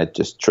 kind of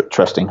just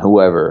trusting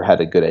whoever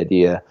had a good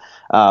idea.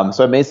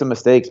 So I made some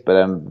mistakes, but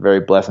I'm very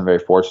blessed and very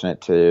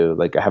fortunate to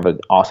I have an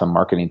awesome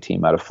marketing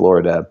team out of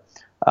Florida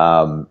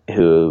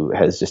who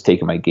has just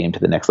taken my game to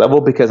the next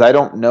level because I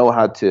don't know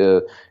how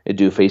to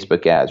do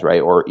Facebook ads, right?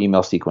 Or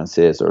email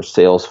sequences or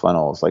sales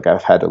funnels. Like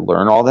I've had to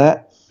learn all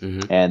that.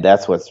 Mm-hmm. And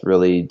that's what's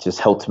really just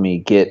helped me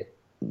get,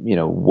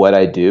 what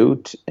I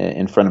do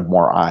in front of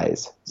more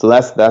eyes. So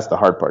that's the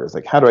hard part is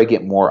like, how do I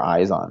get more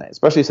eyes on it?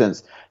 Especially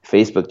since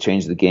Facebook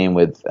changed the game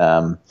with,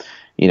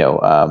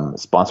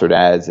 sponsored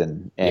ads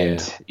and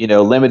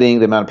limiting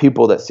the amount of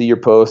people that see your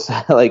posts.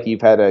 Like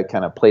you've had to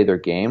kind of play their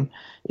game,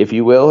 if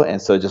you will.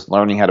 And so just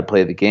learning how to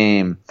play the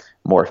game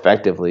more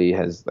effectively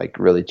has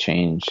really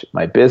changed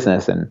my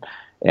business. And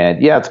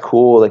yeah, it's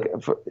cool.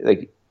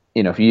 If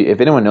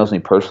anyone knows me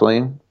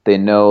personally, they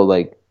know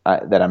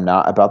that I'm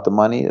not about the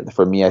money.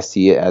 For me, I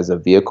see it as a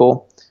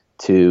vehicle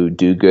to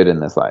do good in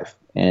this life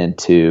and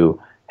to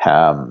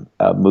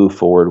move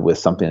forward with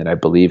something that I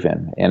believe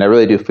in. And I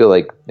really do feel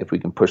like if we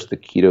can push the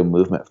keto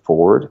movement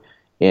forward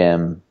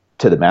to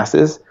the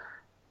masses,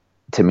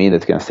 to me,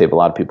 that's going to save a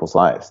lot of people's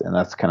lives. And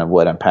that's kind of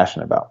what I'm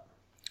passionate about.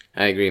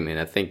 I agree, man.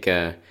 I think,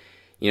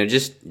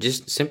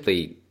 just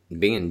simply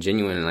being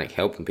genuine and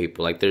helping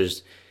people,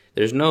 there's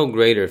no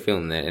greater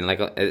feeling than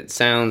that. And it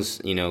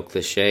sounds,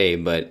 cliche,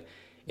 but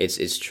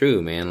it's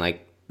true, man.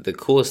 The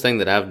coolest thing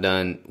that I've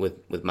done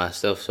with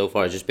myself so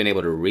far is just been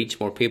able to reach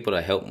more people,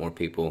 to help more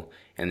people.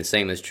 And the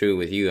same is true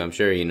with you. I'm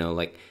sure, at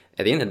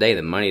the end of the day,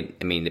 the money,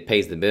 it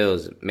pays the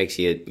bills, it makes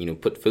you,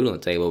 put food on the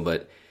table.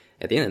 But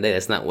at the end of the day,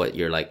 that's not what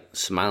you're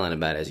smiling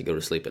about as you go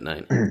to sleep at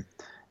night.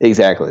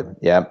 Exactly.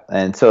 Yeah.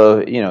 And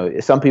so,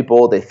 some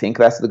people, they think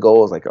that's the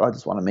goal is oh, I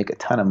just want to make a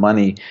ton of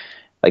money.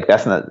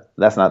 That's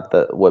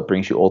not what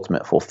brings you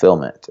ultimate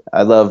fulfillment.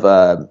 I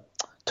love,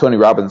 Tony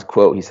Robbins'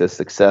 quote. He says,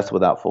 success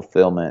without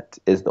fulfillment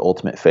is the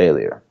ultimate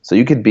failure. So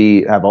you could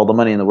have all the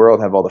money in the world,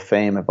 have all the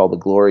fame, have all the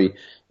glory.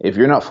 If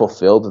you're not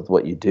fulfilled with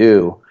what you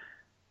do,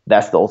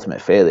 that's the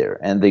ultimate failure.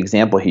 And the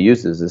example he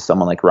uses is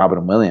someone like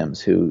Robin Williams,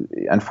 who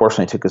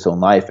unfortunately took his own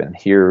life. And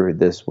here,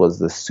 this was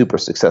the super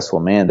successful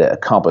man that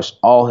accomplished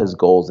all his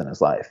goals in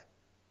his life,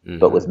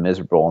 but was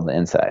miserable on the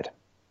inside.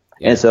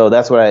 Yeah. And so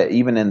that's what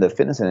even in the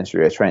fitness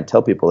industry, I try and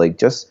tell people,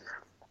 just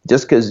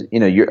because,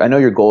 I know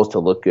your goal is to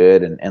look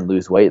good and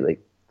lose weight,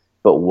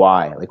 but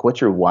why? What's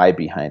your why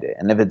behind it?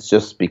 And if it's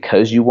just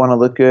because you want to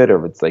look good,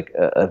 or if it's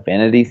a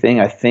vanity thing,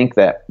 I think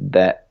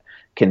that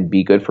can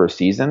be good for a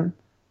season.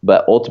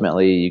 But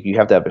ultimately, you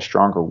have to have a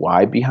stronger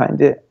why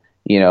behind it,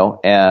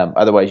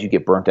 otherwise you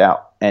get burnt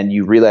out. And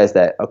you realize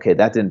that, okay,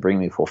 that didn't bring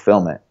me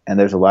fulfillment. And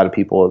there's a lot of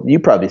people, you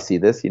probably see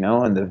this,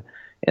 in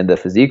the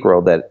physique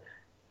world, that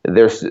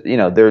they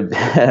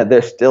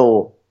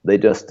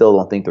just still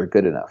don't think they're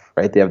good enough,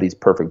 right? They have these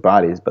perfect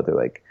bodies, but they're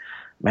like,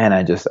 man,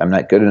 I'm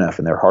not good enough.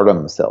 And they're hard on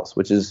themselves,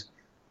 which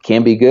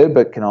can be good,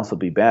 but can also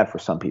be bad for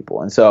some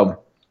people. And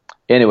so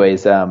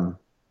anyways, I'm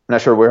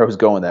not sure where I was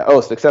going with that.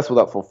 Oh, success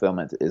without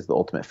fulfillment is the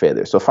ultimate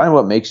failure. So find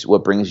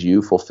what brings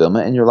you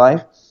fulfillment in your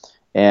life.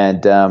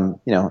 And,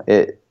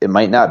 it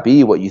might not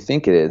be what you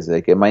think it is.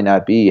 It might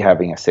not be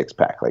having a six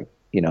pack,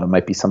 it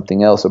might be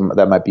something else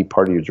that might be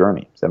part of your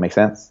journey. Does that make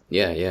sense?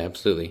 Yeah,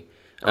 absolutely.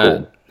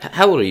 Cool.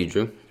 How old are you,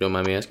 Drew? Don't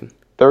mind me asking.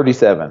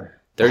 37.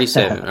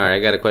 37. All right. I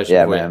got a question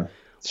for man. You.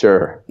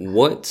 Sure.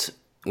 What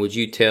would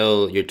you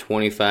tell your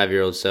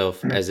 25-year-old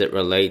self as it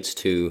relates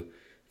to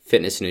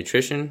fitness and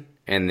nutrition?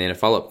 And then a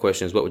follow-up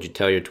question is, what would you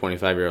tell your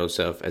 25-year-old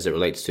self as it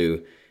relates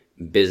to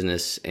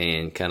business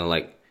and kind of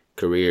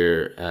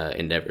career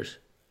endeavors?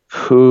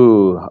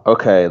 Whew.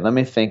 Okay, let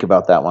me think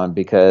about that one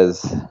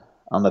because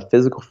on the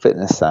physical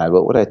fitness side,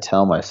 what would I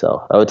tell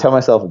myself? I would tell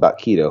myself about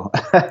keto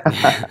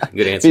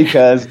Good answer.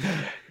 because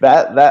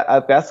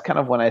that's kind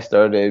of when I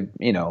started,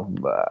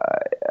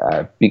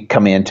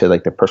 coming into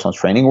like the personal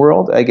training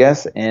world, I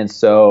guess. And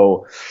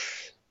so,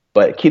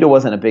 but keto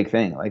wasn't a big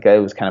thing. Like I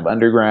was kind of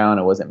underground.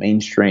 It wasn't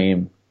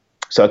mainstream.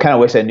 So I kind of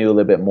wish I knew a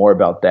little bit more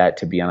about that,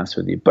 to be honest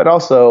with you. But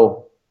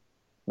also,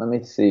 let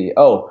me see.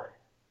 Oh,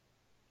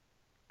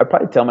 I'd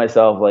probably tell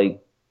myself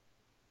like,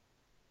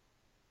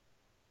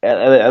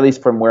 at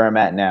least from where I'm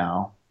at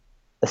now,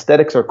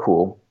 aesthetics are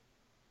cool,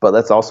 but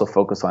let's also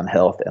focus on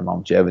health and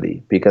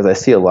longevity because I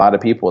see a lot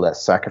of people that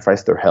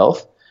sacrifice their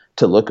health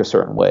to look a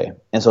certain way.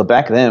 And so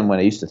back then, when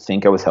I used to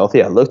think I was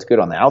healthy, I looked good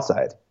on the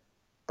outside,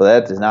 but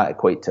that does not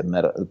equate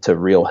to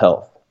real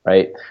health,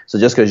 right? So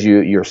just because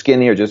you're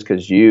skinny or just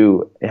because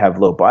you have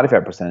low body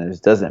fat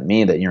percentage doesn't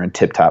mean that you're in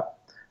tip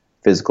top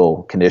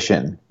physical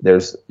condition.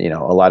 There's a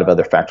lot of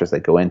other factors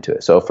that go into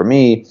it. So for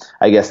me,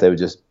 I guess I would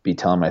just be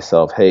telling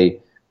myself,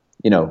 hey,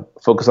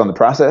 focus on the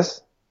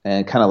process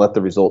and kind of let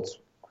the results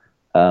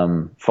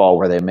fall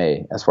where they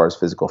may as far as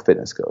physical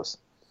fitness goes.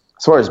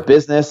 As far as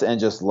business and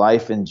just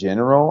life in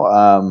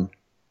general,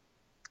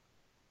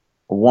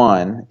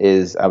 one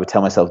is I would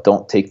tell myself,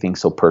 don't take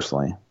things so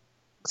personally.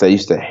 Because I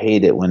used to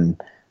hate it when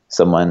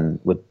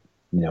someone would,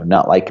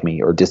 not like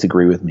me or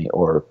disagree with me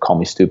or call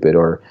me stupid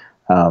or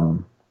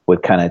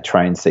would kind of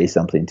try and say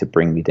something to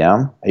bring me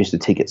down. I used to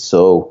take it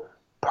so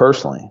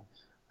personally.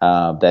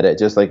 That it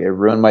just like it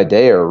ruined my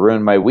day or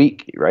ruined my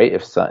week, right?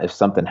 If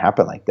something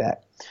happened like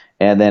that,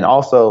 and then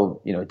also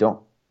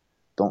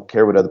don't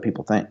care what other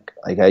people think.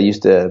 Like I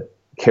used to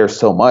care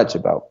so much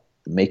about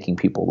making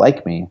people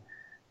like me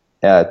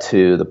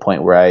to the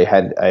point where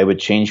I would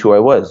change who I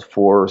was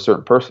for a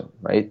certain person,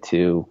 right?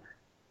 To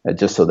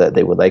just so that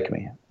they would like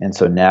me. And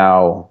so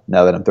now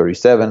that I'm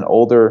 37,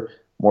 older,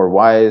 more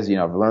wise,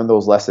 I've learned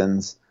those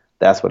lessons.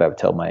 That's what I would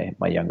tell my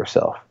younger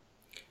self.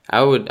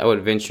 I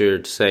would venture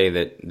to say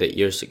that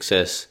your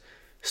success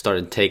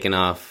started taking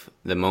off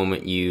the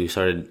moment you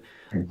started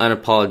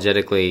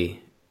unapologetically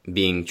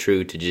being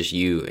true to just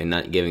you and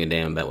not giving a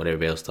damn about what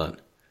everybody else thought.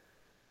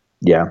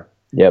 Yeah.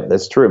 Yeah,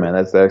 that's true, man.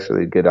 That's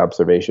actually a good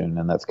observation.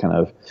 And that's kind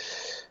of,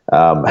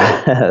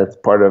 that's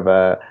part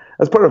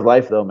of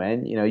life though,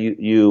 man.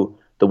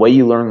 The way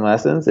you learn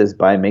lessons is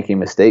by making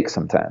mistakes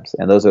sometimes.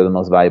 And those are the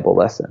most valuable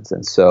lessons.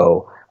 And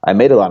so I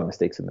made a lot of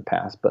mistakes in the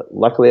past, but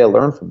luckily I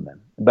learned from them.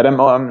 But I'm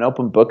an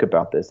open book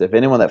about this. If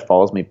anyone that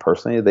follows me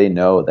personally, they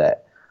know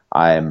that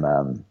I'm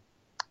an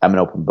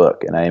open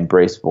book and I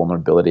embrace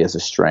vulnerability as a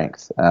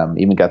strength.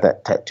 Even got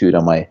that tattooed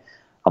on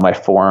my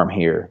forearm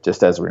here,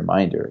 just as a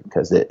reminder,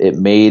 because it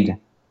made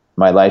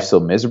my life so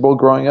miserable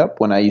growing up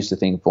when I used to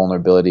think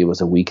vulnerability was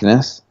a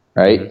weakness,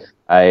 right? Mm-hmm.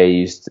 I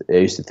used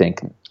to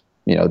think,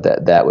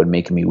 that would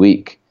make me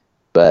weak.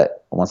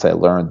 But once I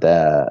learned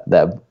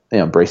that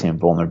embracing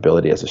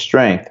vulnerability as a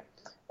strength,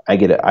 I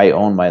get it. I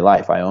own my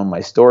life. I own my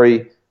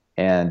story,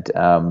 and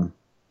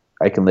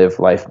I can live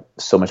life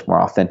so much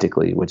more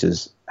authentically, which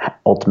is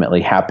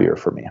ultimately happier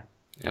for me.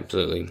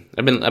 Absolutely.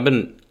 I've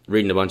been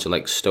reading a bunch of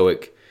like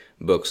Stoic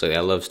books. Like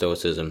I love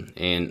Stoicism,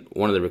 and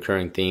one of the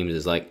recurring themes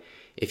is like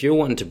if you're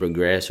wanting to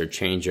progress or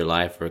change your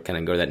life or kind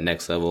of go to that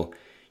next level,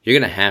 you're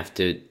gonna have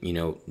to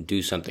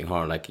do something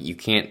hard. Like you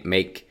can't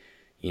make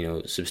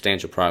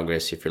substantial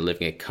progress if you're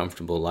living a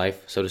comfortable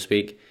life, so to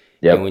speak.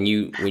 Yep. And when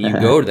you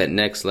go to that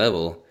next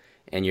level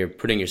and you're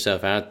putting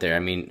yourself out there, I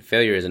mean,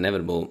 failure is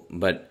inevitable.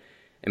 But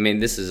I mean,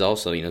 this is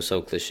also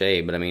so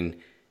cliche. But I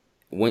mean,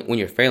 when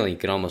you're failing, you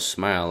can almost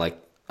smile. Like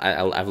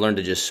I've learned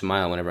to just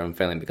smile whenever I'm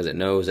failing because it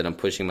knows that I'm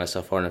pushing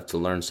myself hard enough to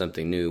learn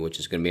something new, which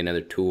is going to be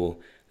another tool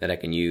that I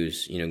can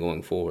use,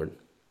 going forward.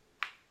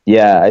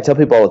 Yeah, I tell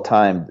people all the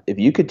time, if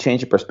you could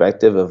change the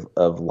perspective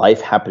of life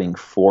happening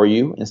for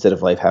you instead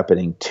of life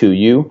happening to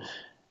you,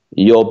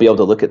 you'll be able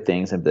to look at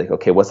things and be like,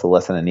 okay, what's the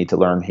lesson I need to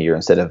learn here?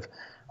 Instead of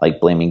like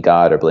blaming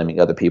God or blaming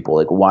other people,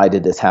 like, why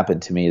did this happen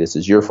to me? This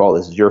is your fault.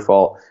 This is your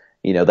fault.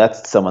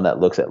 That's someone that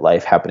looks at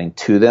life happening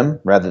to them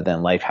rather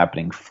than life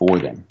happening for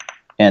them.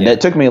 And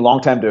it took me a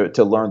long time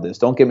to learn this.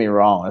 Don't get me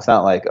wrong. It's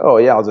not like, oh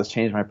yeah, I'll just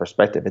change my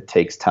perspective. It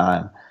takes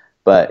time.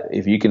 But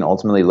if you can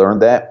ultimately learn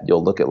that,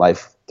 you'll look at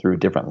life through a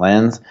different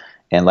lens,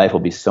 and life will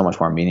be so much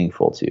more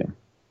meaningful to you.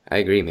 I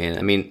agree, man.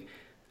 I mean,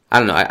 I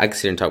don't know. I could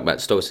sit here and talk about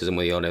Stoicism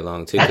with you all day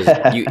long too,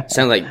 because you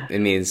sound like, I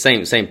mean,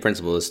 same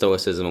principle as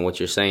Stoicism and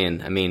what you're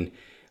saying. I mean,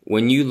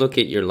 when you look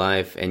at your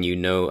life and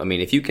I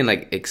mean, if you can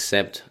like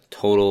accept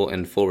total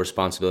and full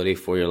responsibility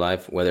for your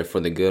life, whether for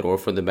the good or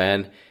for the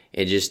bad,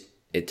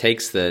 it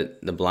takes the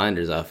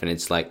blinders off, and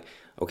it's like,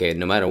 okay,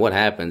 no matter what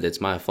happens, it's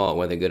my fault,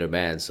 whether good or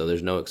bad. So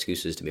there's no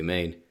excuses to be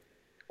made.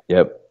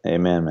 Yep.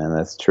 Amen, man.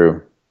 That's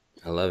true.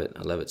 I love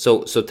it.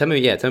 So tell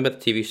me about the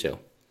TV show.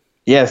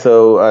 Yeah,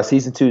 so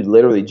season 2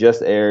 literally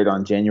just aired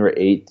on January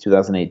 8th,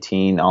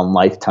 2018 on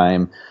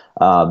Lifetime.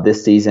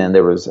 This season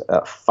there was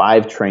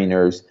 5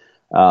 trainers,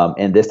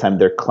 and this time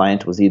their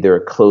client was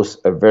either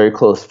a very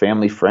close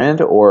family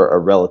friend or a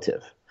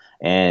relative.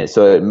 And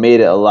so it made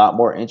it a lot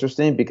more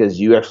interesting because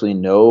you actually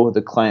know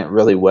the client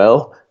really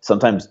well,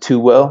 sometimes too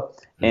well.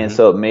 And Mm-hmm.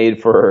 so it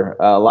made for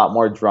a lot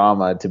more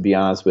drama, to be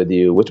honest with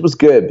you, which was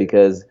good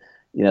because,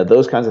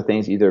 those kinds of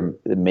things either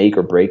make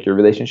or break your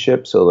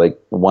relationship. So like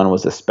one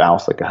was a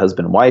spouse, like a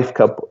husband wife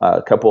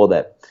couple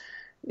that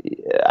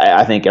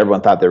I think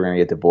everyone thought they were going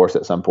to get divorced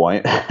at some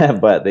point,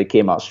 but they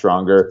came out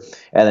stronger.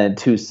 And then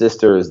two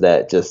sisters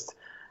that just,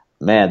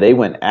 man, they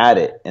went at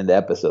it in the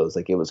episodes.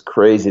 Like it was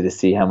crazy to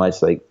see how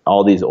much like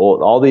all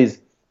these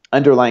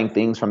underlying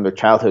things from their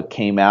childhood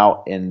came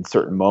out in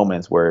certain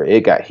moments where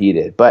it got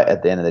heated. But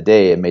at the end of the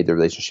day, it made the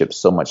relationship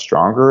so much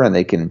stronger, and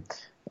they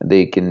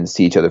can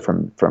see each other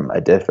from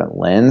a different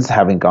lens,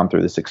 having gone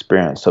through this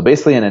experience. So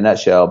basically, in a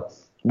nutshell,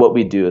 what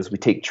we do is we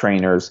take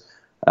trainers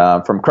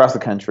from across the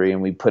country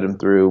and we put them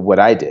through what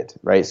I did,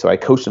 right? So I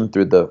coach them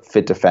through the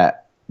fit to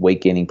fat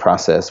weight gaining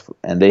process,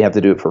 and they have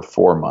to do it for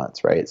 4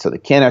 months, right? So they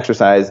can't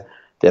exercise.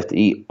 They have to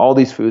eat all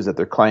these foods that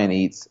their client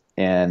eats,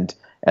 and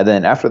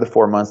then after the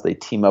 4 months, they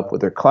team up with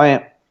their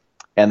client,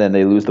 and then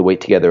they lose the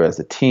weight together as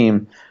a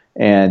team.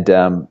 And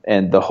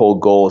the whole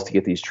goal is to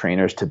get these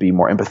trainers to be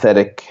more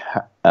empathetic,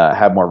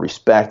 have more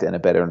respect, and a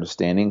better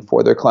understanding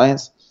for their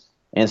clients.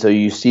 And so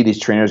you see these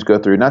trainers go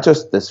through not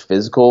just this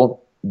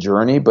physical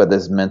journey, but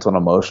this mental and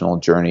emotional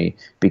journey,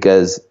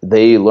 because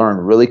they learn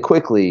really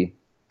quickly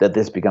that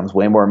this becomes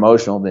way more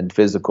emotional than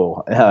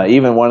physical.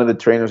 Even one of the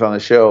trainers on the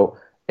show,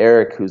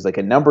 Eric, who's like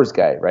a numbers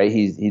guy, right?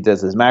 He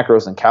does his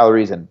macros and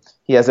calories, and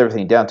he has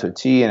everything down to a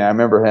T. And I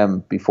remember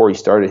him before he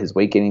started his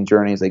weight gaining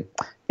journey. He's like,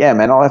 "Yeah,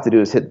 man, all I have to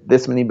do is hit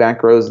this many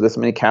macros, this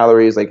many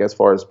calories, like as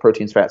far as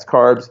proteins, fats,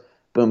 carbs.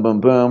 Boom, boom,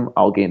 boom.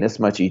 I'll gain this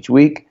much each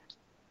week."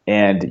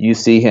 And you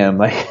see him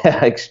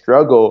like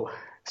struggle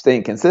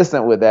staying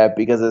consistent with that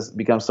because it's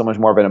become so much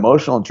more of an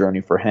emotional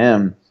journey for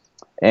him.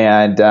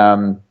 And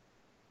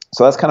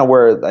so that's kind of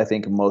where I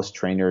think most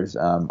trainers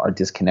are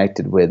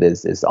disconnected with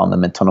is on the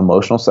mental and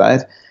emotional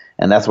side.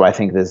 And that's why I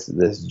think this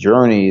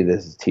journey,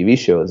 this TV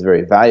show is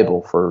very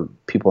valuable for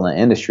people in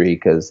the industry,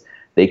 because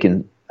they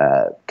can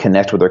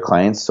connect with their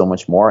clients so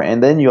much more.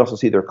 And then you also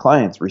see their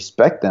clients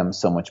respect them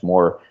so much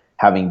more,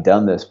 having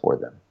done this for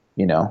them,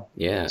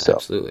 Yeah, So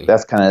absolutely.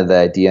 that's kind of the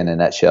idea in a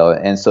nutshell.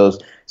 And so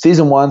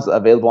season 1's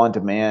available on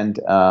demand.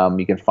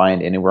 You can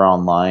find anywhere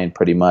online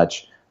pretty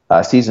much.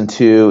 Season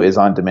 2 is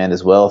on demand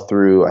as well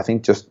through, I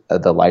think, just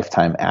the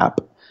Lifetime app,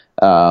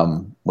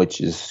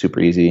 which is super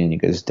easy, and you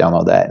can just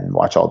download that and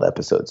watch all the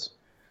episodes.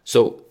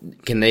 So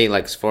can they,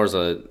 like, as far as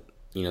the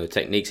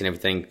techniques and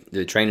everything,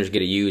 the trainers get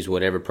to use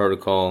whatever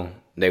protocol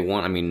they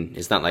want? I mean,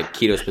 it's not like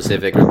keto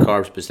specific or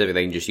carb specific.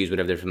 They can just use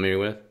whatever they're familiar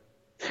with.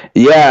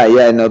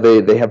 Yeah, no,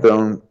 they have their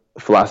own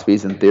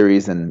philosophies and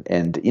theories, and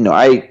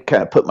I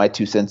kind of put my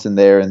 2 cents in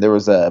there. And there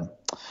was a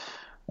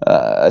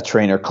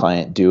trainer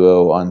client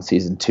duo on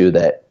season 2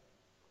 that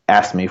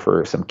asked me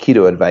for some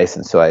keto advice,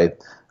 and so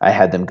I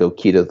had them go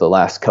keto the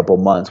last couple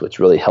months, which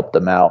really helped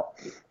them out.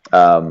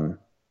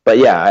 But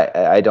yeah,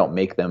 I don't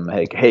make them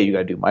like, hey, you got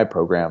to do my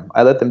program.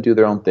 I let them do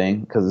their own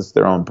thing because it's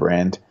their own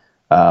brand,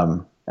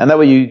 and that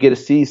way you get to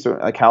see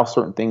like how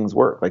certain things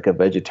work, like a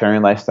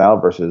vegetarian lifestyle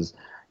versus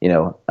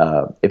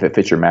if it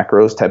fits your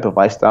macros type of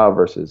lifestyle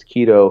versus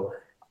keto,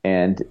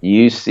 and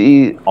you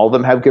see all of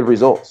them have good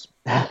results,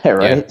 Yeah.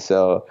 right?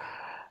 So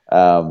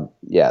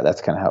yeah,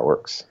 that's kind of how it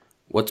works.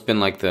 What's been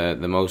like the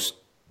most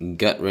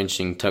gut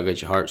wrenching tug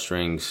at your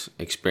heartstrings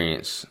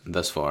experience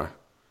thus far,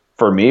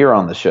 For me or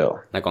on the show?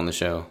 like on the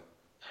show?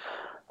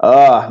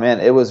 Man,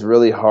 it was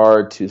really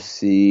hard to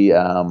see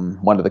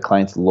one of the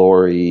clients,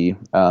 Lori.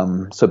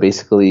 So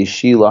basically,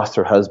 she lost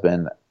her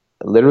husband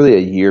literally a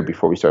year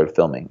before we started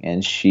filming,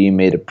 and she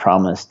made a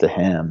promise to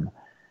him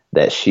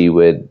that she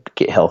would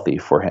get healthy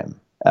for him,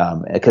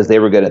 because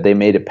they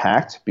made a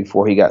pact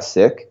before he got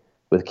sick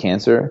with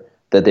cancer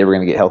that they were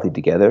going to get healthy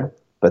together.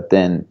 But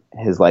then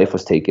his life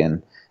was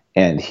taken,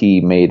 and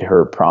he made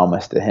her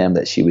promise to him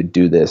that she would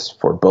do this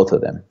for both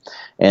of them.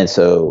 And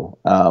so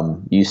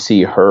you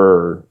see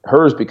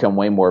hers become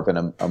way more of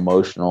an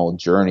emotional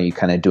journey,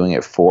 kind of doing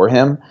it for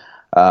him.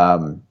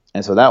 And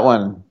so that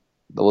one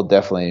will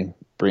definitely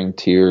bring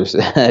tears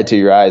to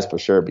your eyes for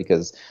sure,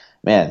 because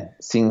man,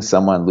 seeing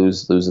someone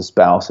lose a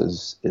spouse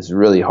is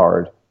really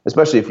hard,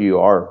 especially if you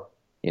are,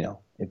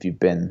 if you've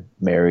been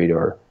married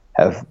or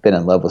have been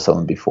in love with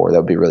someone before. That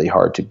would be really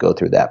hard to go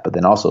through that. But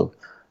then also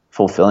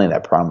fulfilling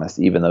that promise,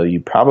 even though you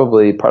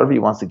probably, part of you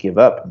wants to give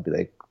up and be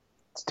like,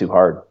 it's too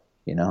hard,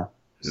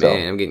 So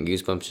Man, I'm getting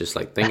goosebumps just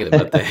like thinking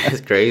about that. It's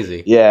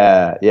crazy.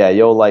 yeah,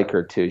 you'll like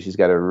her too. She's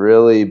got a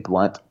really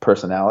blunt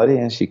personality,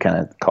 and she kind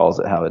of calls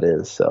it how it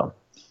is. So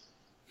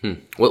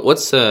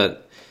What's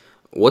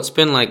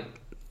been like?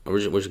 We're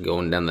just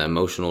going down the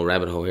emotional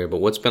rabbit hole here,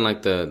 but what's been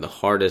like the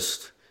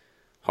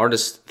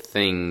hardest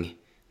thing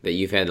that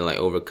you've had to like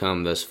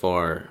overcome thus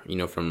far?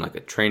 From like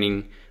a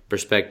training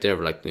perspective,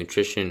 or like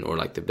nutrition, or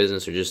like the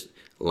business, or just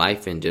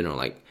life in general.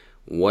 Like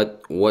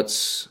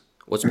what's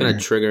been a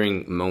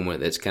triggering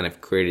moment that's kind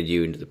of created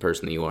you into the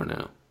person that you are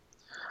now?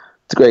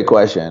 it's a great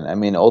question. I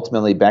mean,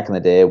 ultimately, back in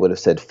the day, I would have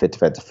said fit to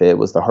fat to fit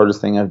was the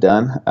hardest thing I've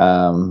done.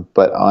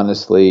 But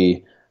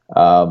honestly,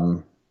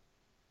 Um,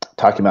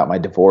 Talking about my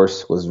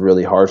divorce was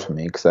really hard for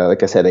me because,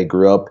 like I said, I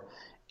grew up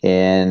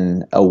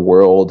in a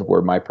world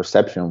where my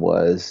perception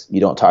was you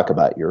don't talk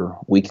about your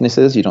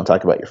weaknesses, you don't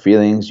talk about your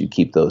feelings, you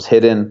keep those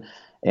hidden,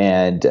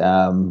 and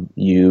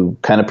you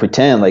kind of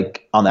pretend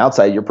like on the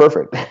outside you're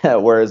perfect,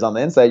 whereas on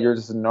the inside you're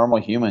just a normal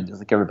human, just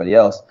like everybody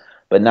else.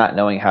 But not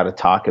knowing how to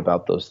talk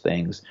about those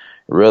things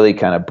really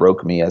kind of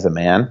broke me as a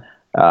man,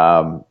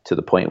 to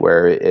the point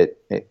where it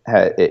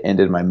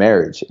ended my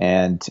marriage.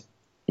 And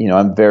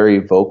I'm very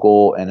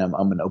vocal and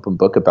I'm an open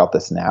book about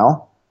this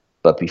now.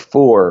 But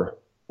before,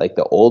 like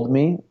the old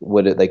me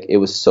it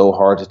was so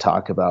hard to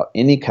talk about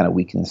any kind of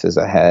weaknesses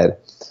I had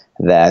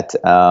that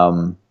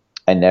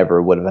I never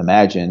would have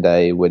imagined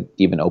I would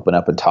even open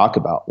up and talk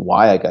about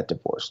why I got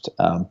divorced.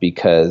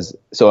 Because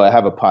so I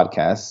have a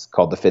podcast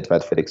called the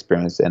Fit2Fat2Fit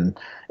Experience, and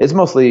it's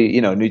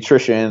mostly,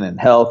 nutrition and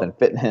health and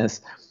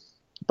fitness.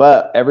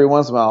 But every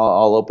once in a while,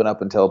 I'll open up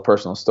and tell a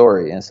personal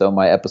story. And so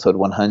my episode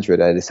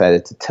 100, I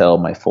decided to tell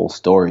my full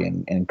story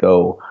and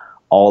go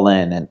all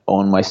in and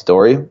own my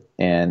story.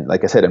 And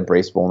like I said,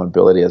 embrace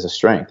vulnerability as a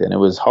strength. And it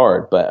was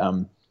hard, but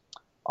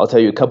I'll tell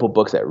you a couple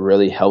books that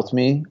really helped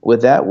me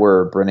with that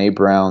were Brene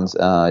Brown's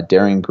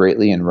Daring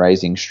Greatly and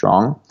Rising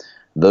Strong.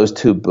 Those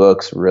two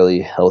books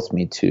really helped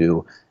me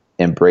to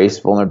embrace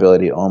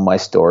vulnerability, own my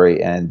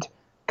story, and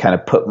kind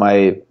of put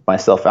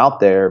myself out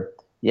there.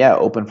 Yeah,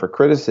 open for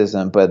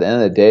criticism, but at the end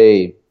of the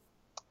day,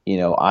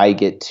 I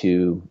get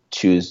to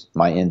choose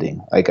my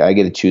ending. Like I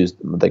get to choose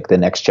like the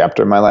next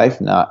chapter of my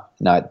life,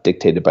 not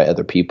dictated by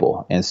other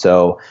people. And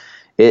so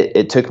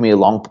it took me a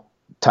long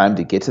time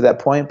to get to that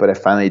point, but I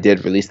finally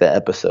did release that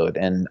episode.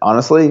 And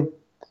honestly,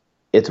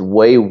 it's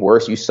way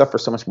worse. You suffer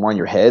so much more in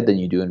your head than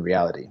you do in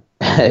reality,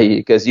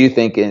 because you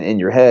think in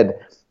your head,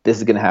 this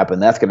is going to happen,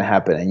 that's going to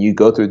happen. And you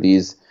go through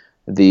these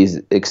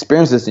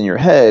experiences in your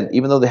head,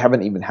 even though they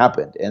haven't even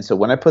happened. And so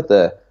when I put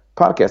the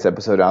podcast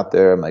episode out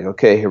there, I'm like,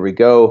 okay, here we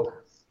go.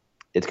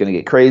 It's going to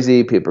get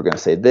crazy. People are going to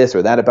say this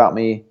or that about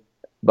me.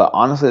 But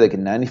honestly, like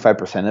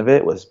 95% of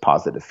it was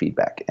positive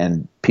feedback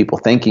and people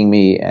thanking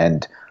me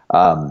and,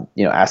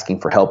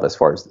 asking for help as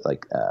far as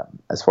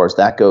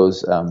that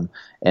goes.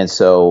 And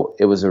so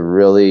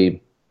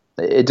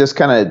it just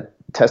kind of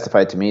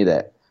testified to me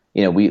that,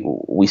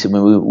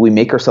 we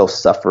make ourselves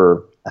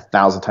suffer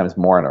 1,000 times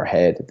more in our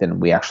head than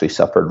we actually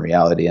suffer in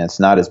reality. And it's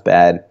not as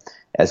bad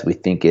as we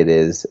think it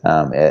is,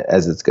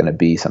 as it's going to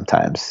be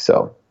sometimes.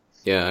 So.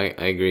 Yeah,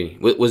 I agree.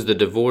 Was the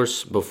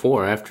divorce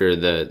before or after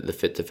the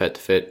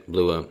Fit2Fat2Fit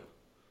blew up?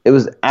 It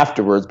was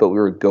afterwards, but we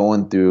were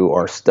going through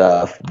our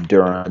stuff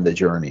during the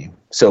journey.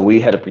 So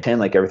we had to pretend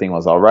like everything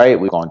was all right.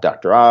 We would go on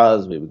Dr.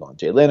 Oz, we would go on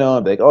Jay Leno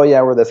and be like, oh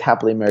yeah, we're this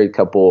happily married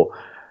couple.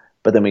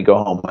 But then we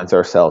go home once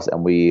ourselves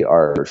and we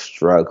are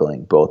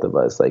struggling, both of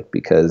us, like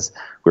because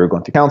we were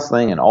going through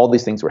counseling and all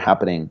these things were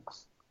happening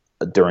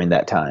during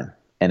that time.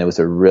 And it was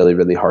a really,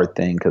 really hard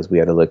thing because we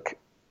had to look,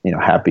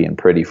 happy and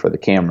pretty for the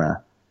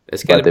camera.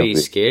 It's got to be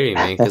scary,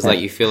 man, because like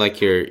you feel like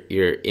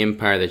your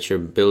empire that you're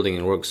building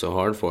and work so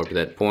hard for, but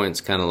that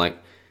point's kind of like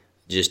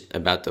just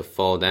about to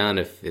fall down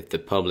if the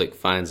public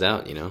finds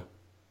out,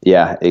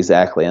 Yeah,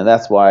 exactly. And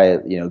that's why,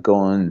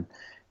 going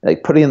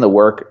like putting in the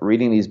work,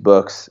 reading these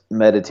books,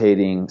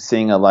 meditating,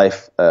 seeing a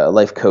life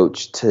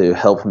coach to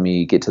help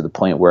me get to the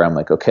point where I'm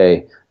like,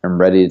 okay, I'm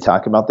ready to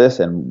talk about this,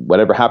 and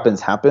whatever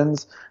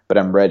happens, but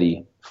I'm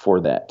ready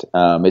for that.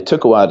 It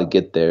took a while to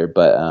get there,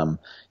 but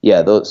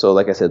so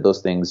like I said,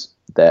 those things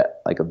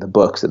that like the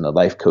books and the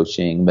life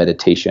coaching,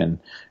 meditation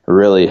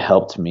really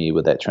helped me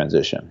with that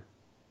transition.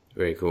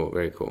 Very cool,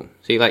 very cool.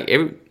 See, like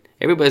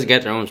everybody's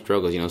got their own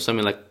struggles.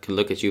 Somebody like can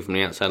look at you from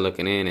the outside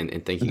looking in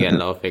and think you got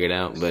it all figured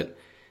out, but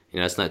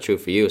it's not true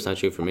for you. It's not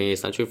true for me.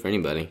 It's not true for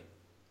anybody.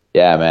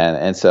 Yeah, man.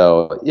 And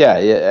so,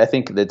 I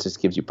think that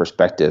just gives you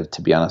perspective,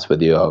 to be honest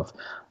with you, of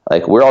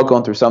like, we're all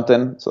going through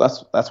something. So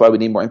that's why we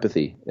need more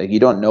empathy. Like, you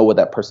don't know what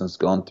that person's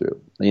going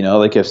through.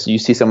 Like if you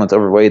see someone's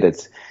overweight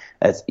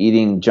that's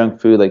eating junk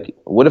food, like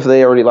what if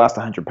they already lost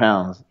 100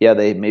 pounds? Yeah,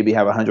 they maybe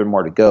have 100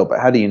 more to go, but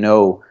how do you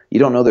know? You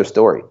don't know their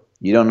story.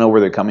 You don't know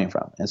where they're coming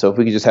from. And so if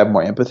we could just have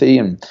more empathy,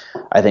 and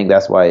I think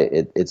that's why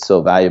it's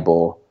so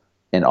valuable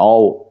in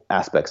all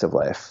aspects of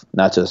life,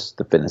 not just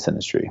the fitness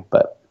industry.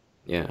 But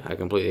yeah, I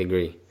completely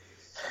agree.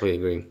 How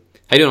you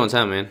doing on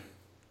time, man?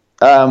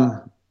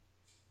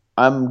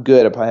 I'm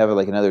good. I'll probably have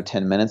like another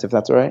 10 minutes if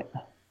that's all right.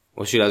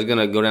 Well, shoot, I was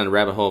gonna go down the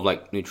rabbit hole of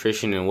like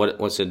nutrition and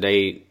what's a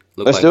day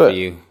look Let's like do for it.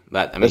 you.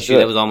 But I mean, shoot,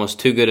 that was almost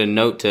too good a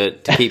note to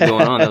keep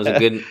going on. That was a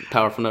good,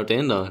 powerful note to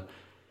end on.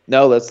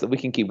 No, we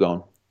can keep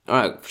going. All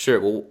right,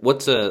 sure. Well,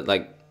 what's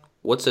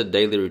a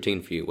daily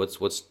routine for you?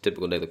 What's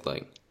typical day look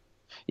like?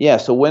 Yeah,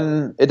 so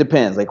when it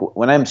depends. Like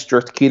when I'm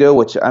strict keto,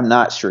 which I'm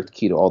not strict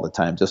keto all the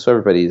time, just so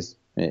everybody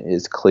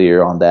is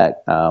clear on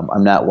that.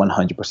 I'm not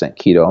 100%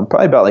 keto. I'm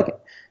probably about like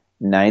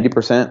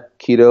 90%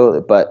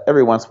 keto, but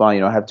every once in a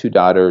while, I have two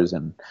daughters,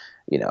 and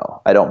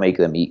I don't make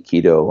them eat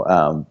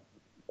keto.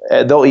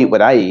 They'll eat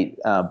what I eat,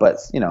 but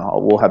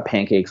we'll have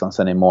pancakes on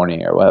Sunday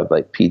morning, or we'll have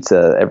like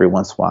pizza every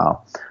once in a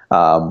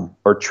while,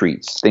 or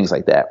treats, things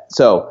like that.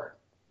 So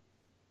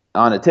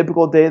On a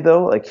typical day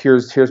though, like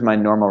here's my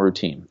normal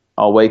routine.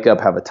 I'll wake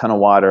up, have a ton of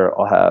water,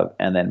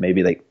 and then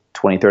maybe like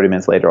 20, 30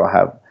 minutes later, I'll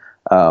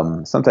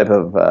have some type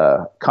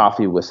of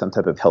coffee with some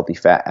type of healthy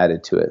fat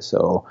added to it.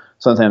 So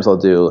sometimes I'll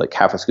do like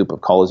half a scoop of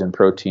collagen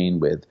protein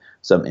with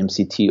some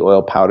MCT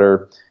oil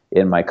powder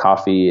in my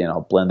coffee, and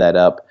I'll blend that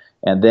up.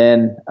 And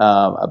then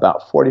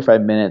about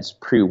 45 minutes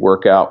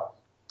pre-workout,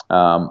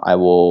 I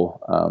will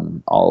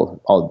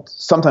I'll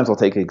sometimes I'll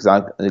take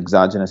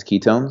exogenous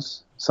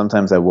ketones.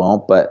 Sometimes I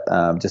won't, but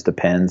just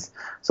depends.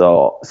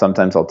 So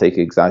sometimes I'll take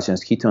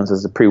exogenous ketones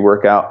as a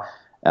pre-workout,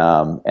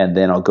 and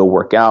then I'll go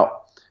work out.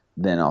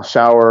 Then I'll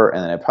shower,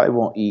 and then I probably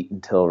won't eat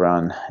until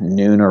around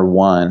noon or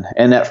 1.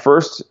 And at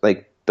first,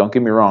 like, don't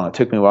get me wrong, it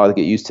took me a while to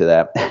get used to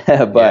that,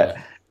 but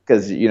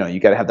because you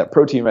got to have that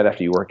protein right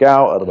after you work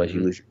out, otherwise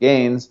you lose your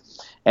gains.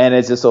 And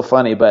it's just so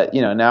funny. But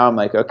now I'm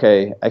like,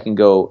 okay, I can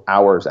go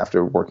hours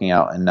after working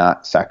out and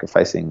not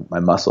sacrificing my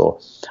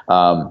muscle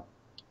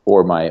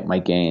or my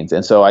gains.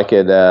 And so I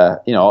could,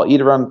 I'll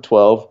eat around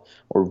 12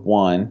 or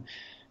 1.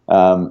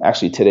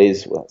 Actually,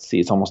 let's see,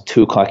 it's almost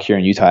 2 o'clock here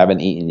in Utah. I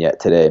haven't eaten yet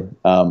today,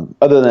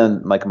 other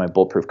than like my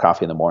bulletproof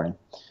coffee in the morning.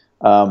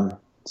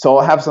 So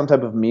I'll have some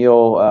type of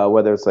meal,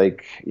 whether it's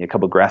like a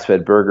couple of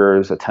grass-fed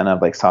burgers, a ton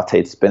of like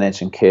sauteed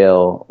spinach and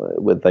kale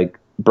with like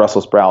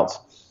Brussels sprouts,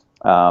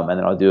 and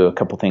then I'll do a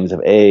couple things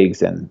of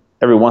eggs, and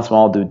every once in a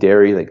while I'll do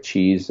dairy, like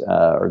cheese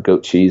or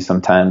goat cheese.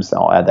 Sometimes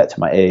I'll add that to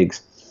my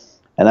eggs,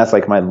 and that's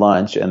like my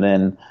lunch. And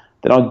then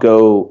I'm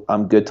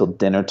good till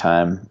dinner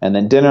time, and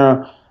then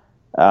dinner.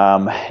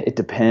 It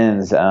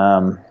depends.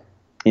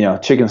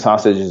 Chicken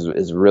sausage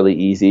is really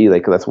easy.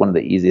 Like that's one of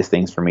the easiest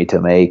things for me to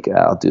make.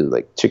 I'll do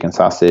like chicken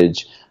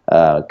sausage,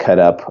 cut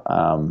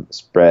up,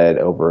 spread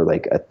over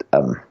like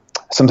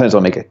sometimes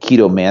I'll make a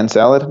keto man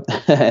salad.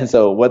 And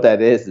so what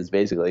that is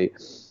basically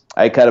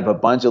I cut up a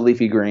bunch of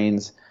leafy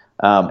greens,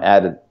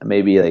 add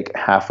maybe like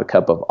half a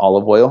cup of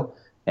olive oil,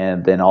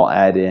 and then I'll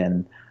add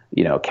in,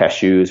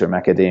 cashews or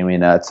macadamia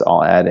nuts.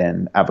 I'll add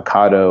in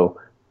avocado.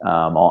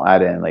 I'll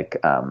add in like,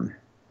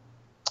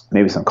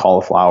 maybe some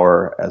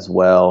cauliflower as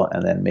well,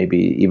 and then maybe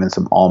even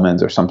some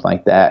almonds or something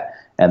like that.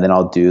 And then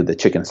I'll do the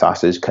chicken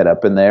sausage cut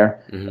up in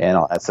there, and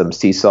I'll add some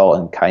sea salt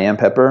and cayenne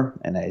pepper.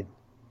 And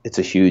it's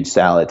a huge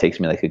salad. It takes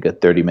me like a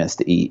good 30 minutes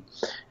to eat,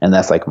 and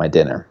that's like my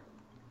dinner.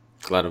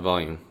 It's a lot of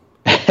volume.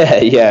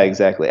 Yeah,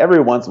 exactly.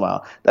 Every once in a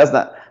while. That's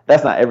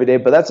not every day,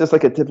 but that's just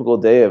like a typical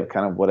day of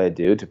kind of what I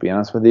do, to be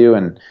honest with you.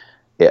 And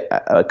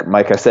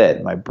like I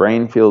said, my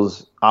brain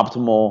feels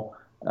optimal.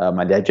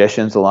 My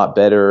digestion's a lot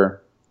better.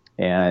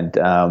 And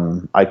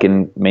I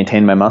can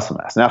maintain my muscle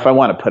mass. Now, if I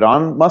want to put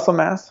on muscle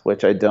mass,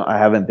 which I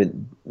haven't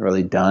been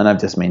really done, I've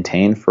just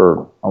maintained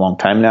for a long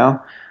time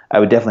now, I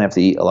would definitely have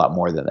to eat a lot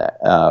more than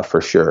that,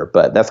 for sure.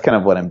 But that's kind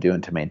of what I'm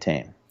doing to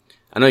maintain.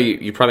 I know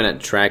you're probably not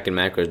tracking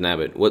macros now,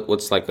 but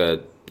what's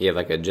you have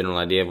like a general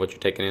idea of what you're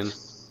taking in?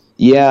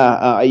 Yeah,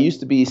 I used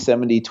to be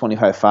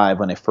 70-25-5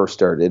 when I first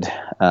started.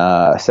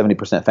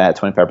 70% fat,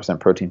 25%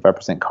 protein,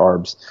 5%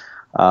 carbs.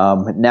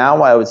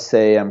 Now I would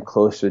say I'm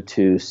closer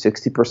to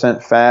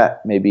 60%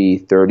 fat, maybe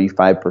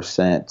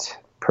 35%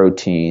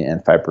 protein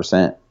and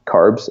 5%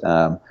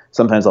 carbs.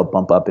 Sometimes I'll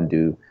bump up and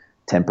do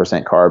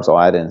 10% carbs. I'll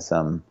add in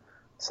some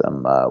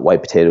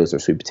white potatoes or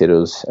sweet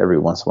potatoes every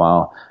once in a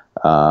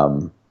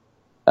while,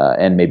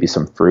 and maybe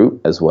some fruit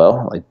as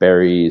well, like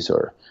berries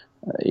or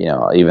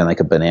even like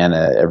a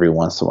banana every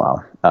once in a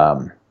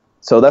while.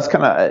 So that's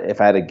kind of, if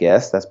I had to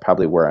guess, that's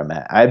probably where I'm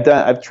at.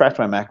 I've tracked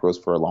my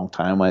macros for a long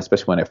time,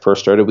 especially when I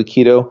first started with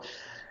keto.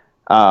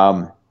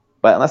 But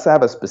unless I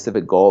have a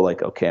specific goal,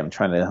 like, okay, I'm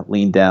trying to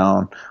lean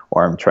down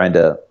or I'm trying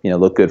to,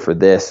 look good for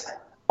this,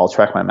 I'll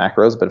track my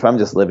macros. But if I'm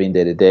just living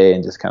day to day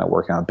and just kind of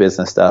working on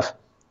business stuff,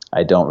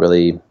 I don't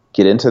really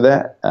get into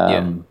that,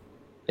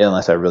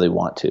 unless I really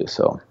want to.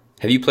 So,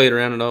 have you played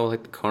around at all with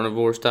like the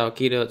carnivore style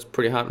keto? It's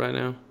pretty hot right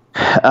now.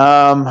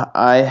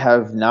 I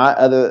have not,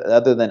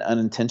 other than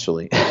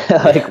unintentionally,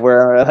 like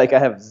where like I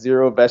have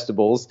 0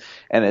 vegetables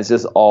and it's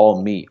just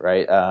all meat,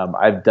 right?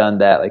 I've done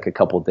that like a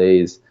couple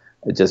days,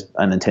 just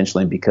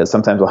unintentionally, because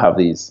sometimes I'll have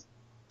these.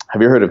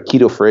 Have you heard of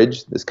Keto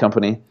Fridge? This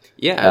company?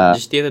 Yeah,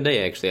 just the other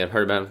day actually, I've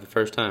heard about it for the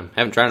first time. I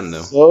haven't tried them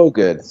though. So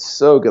good.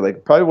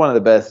 Like probably one of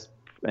the best,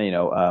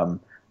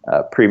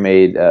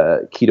 pre-made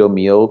keto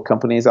meal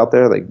companies out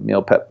there, like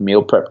meal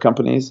prep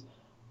companies.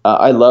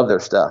 I love their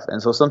stuff,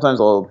 and so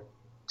sometimes I'll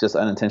just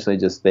unintentionally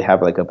they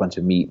have like a bunch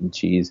of meat and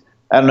cheese.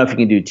 I don't know if you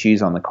can do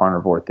cheese on the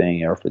carnivore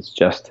thing or if it's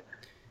just.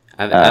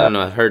 I don't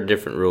know. I've heard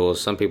different rules.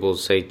 Some people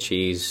say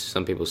cheese.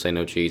 Some people say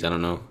no cheese. I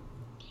don't know.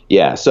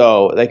 Yeah,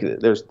 so like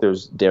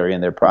there's dairy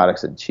in their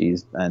products and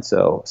cheese, and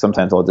so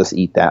sometimes I'll just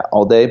eat that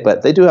all day.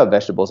 But they do have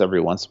vegetables every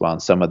once in a while in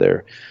some of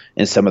their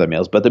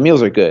meals. But the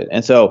meals are good,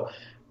 and so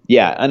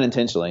yeah,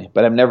 unintentionally.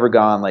 But I've never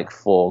gone like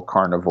full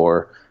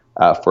carnivore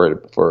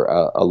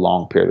for a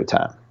long period of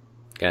time.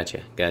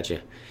 Gotcha.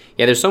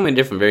 Yeah, there's so many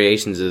different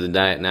variations of the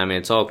diet now. I mean,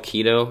 it's all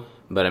keto,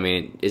 but I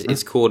mean,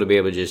 it's cool to be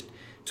able to just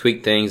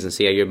tweak things and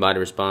see how your body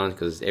responds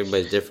because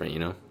everybody's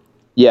different,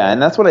 Yeah,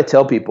 and that's what I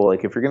tell people.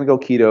 Like, if you're going to go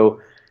keto,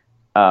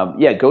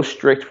 go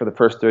strict for the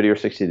first 30 or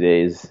 60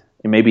 days.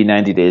 in maybe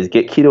 90 days,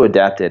 get keto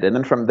adapted. And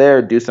then from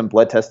there, do some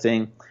blood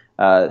testing,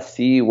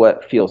 see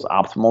what feels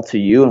optimal to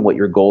you and what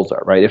your goals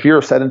are, right? If you're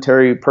a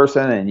sedentary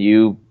person and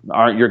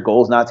your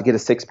goal is not to get a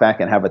six pack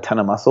and have a ton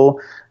of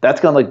muscle, that's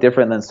going to look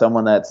different than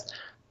someone that's,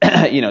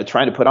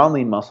 trying to put on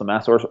lean muscle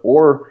mass,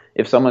 or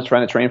if someone's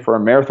trying to train for a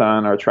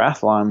marathon or a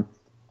triathlon,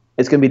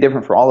 it's going to be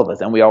different for all of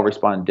us, and we all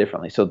respond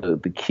differently. So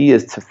the key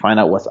is to find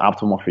out what's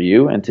optimal for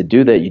you, and to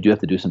do that, you do have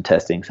to do some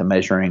testing, some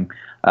measuring,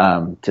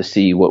 to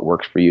see what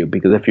works for you.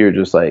 Because if you're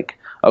just like,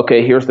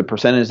 okay, here's the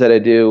percentage that I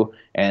do,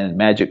 and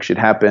magic should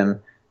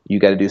happen, you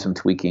got to do some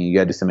tweaking, you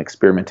got to do some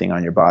experimenting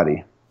on your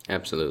body.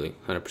 Absolutely,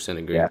 100%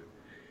 agree. Yeah.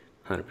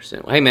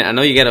 100%. Well, hey man, I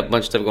know you got a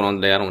bunch of stuff going on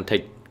today. I don't want to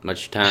take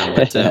much time,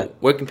 but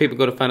where can people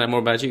go to find out more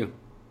about you?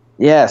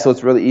 Yeah, so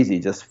it's really easy.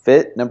 Just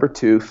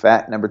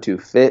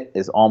Fit2Fat2Fit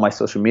is all my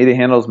social media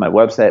handles, my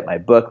website, my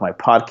book, my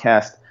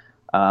podcast.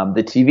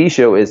 The TV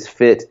show is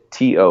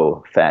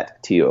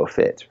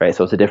Fit2Fat2Fit, right?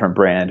 So it's a different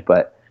brand,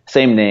 but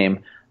same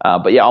name.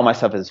 But yeah, all my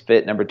stuff is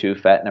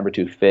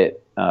Fit2Fat2Fit,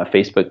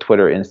 Facebook,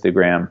 Twitter,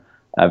 Instagram.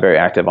 Very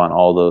active on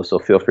all those, so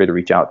feel free to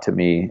reach out to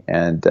me,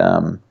 and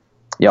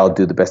I'll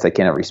do the best I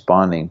can at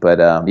responding. But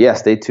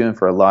stay tuned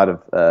for a lot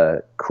of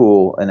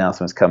cool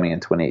announcements coming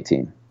in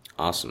 2018.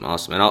 Awesome.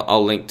 And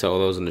I'll link to all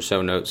those in the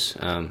show notes.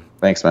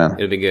 Thanks, man.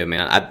 It'll be good,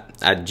 man.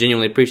 I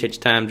genuinely appreciate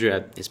your time, Drew.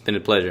 It's been a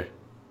pleasure.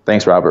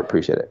 Thanks, Robert.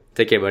 Appreciate it.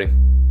 Take care, buddy.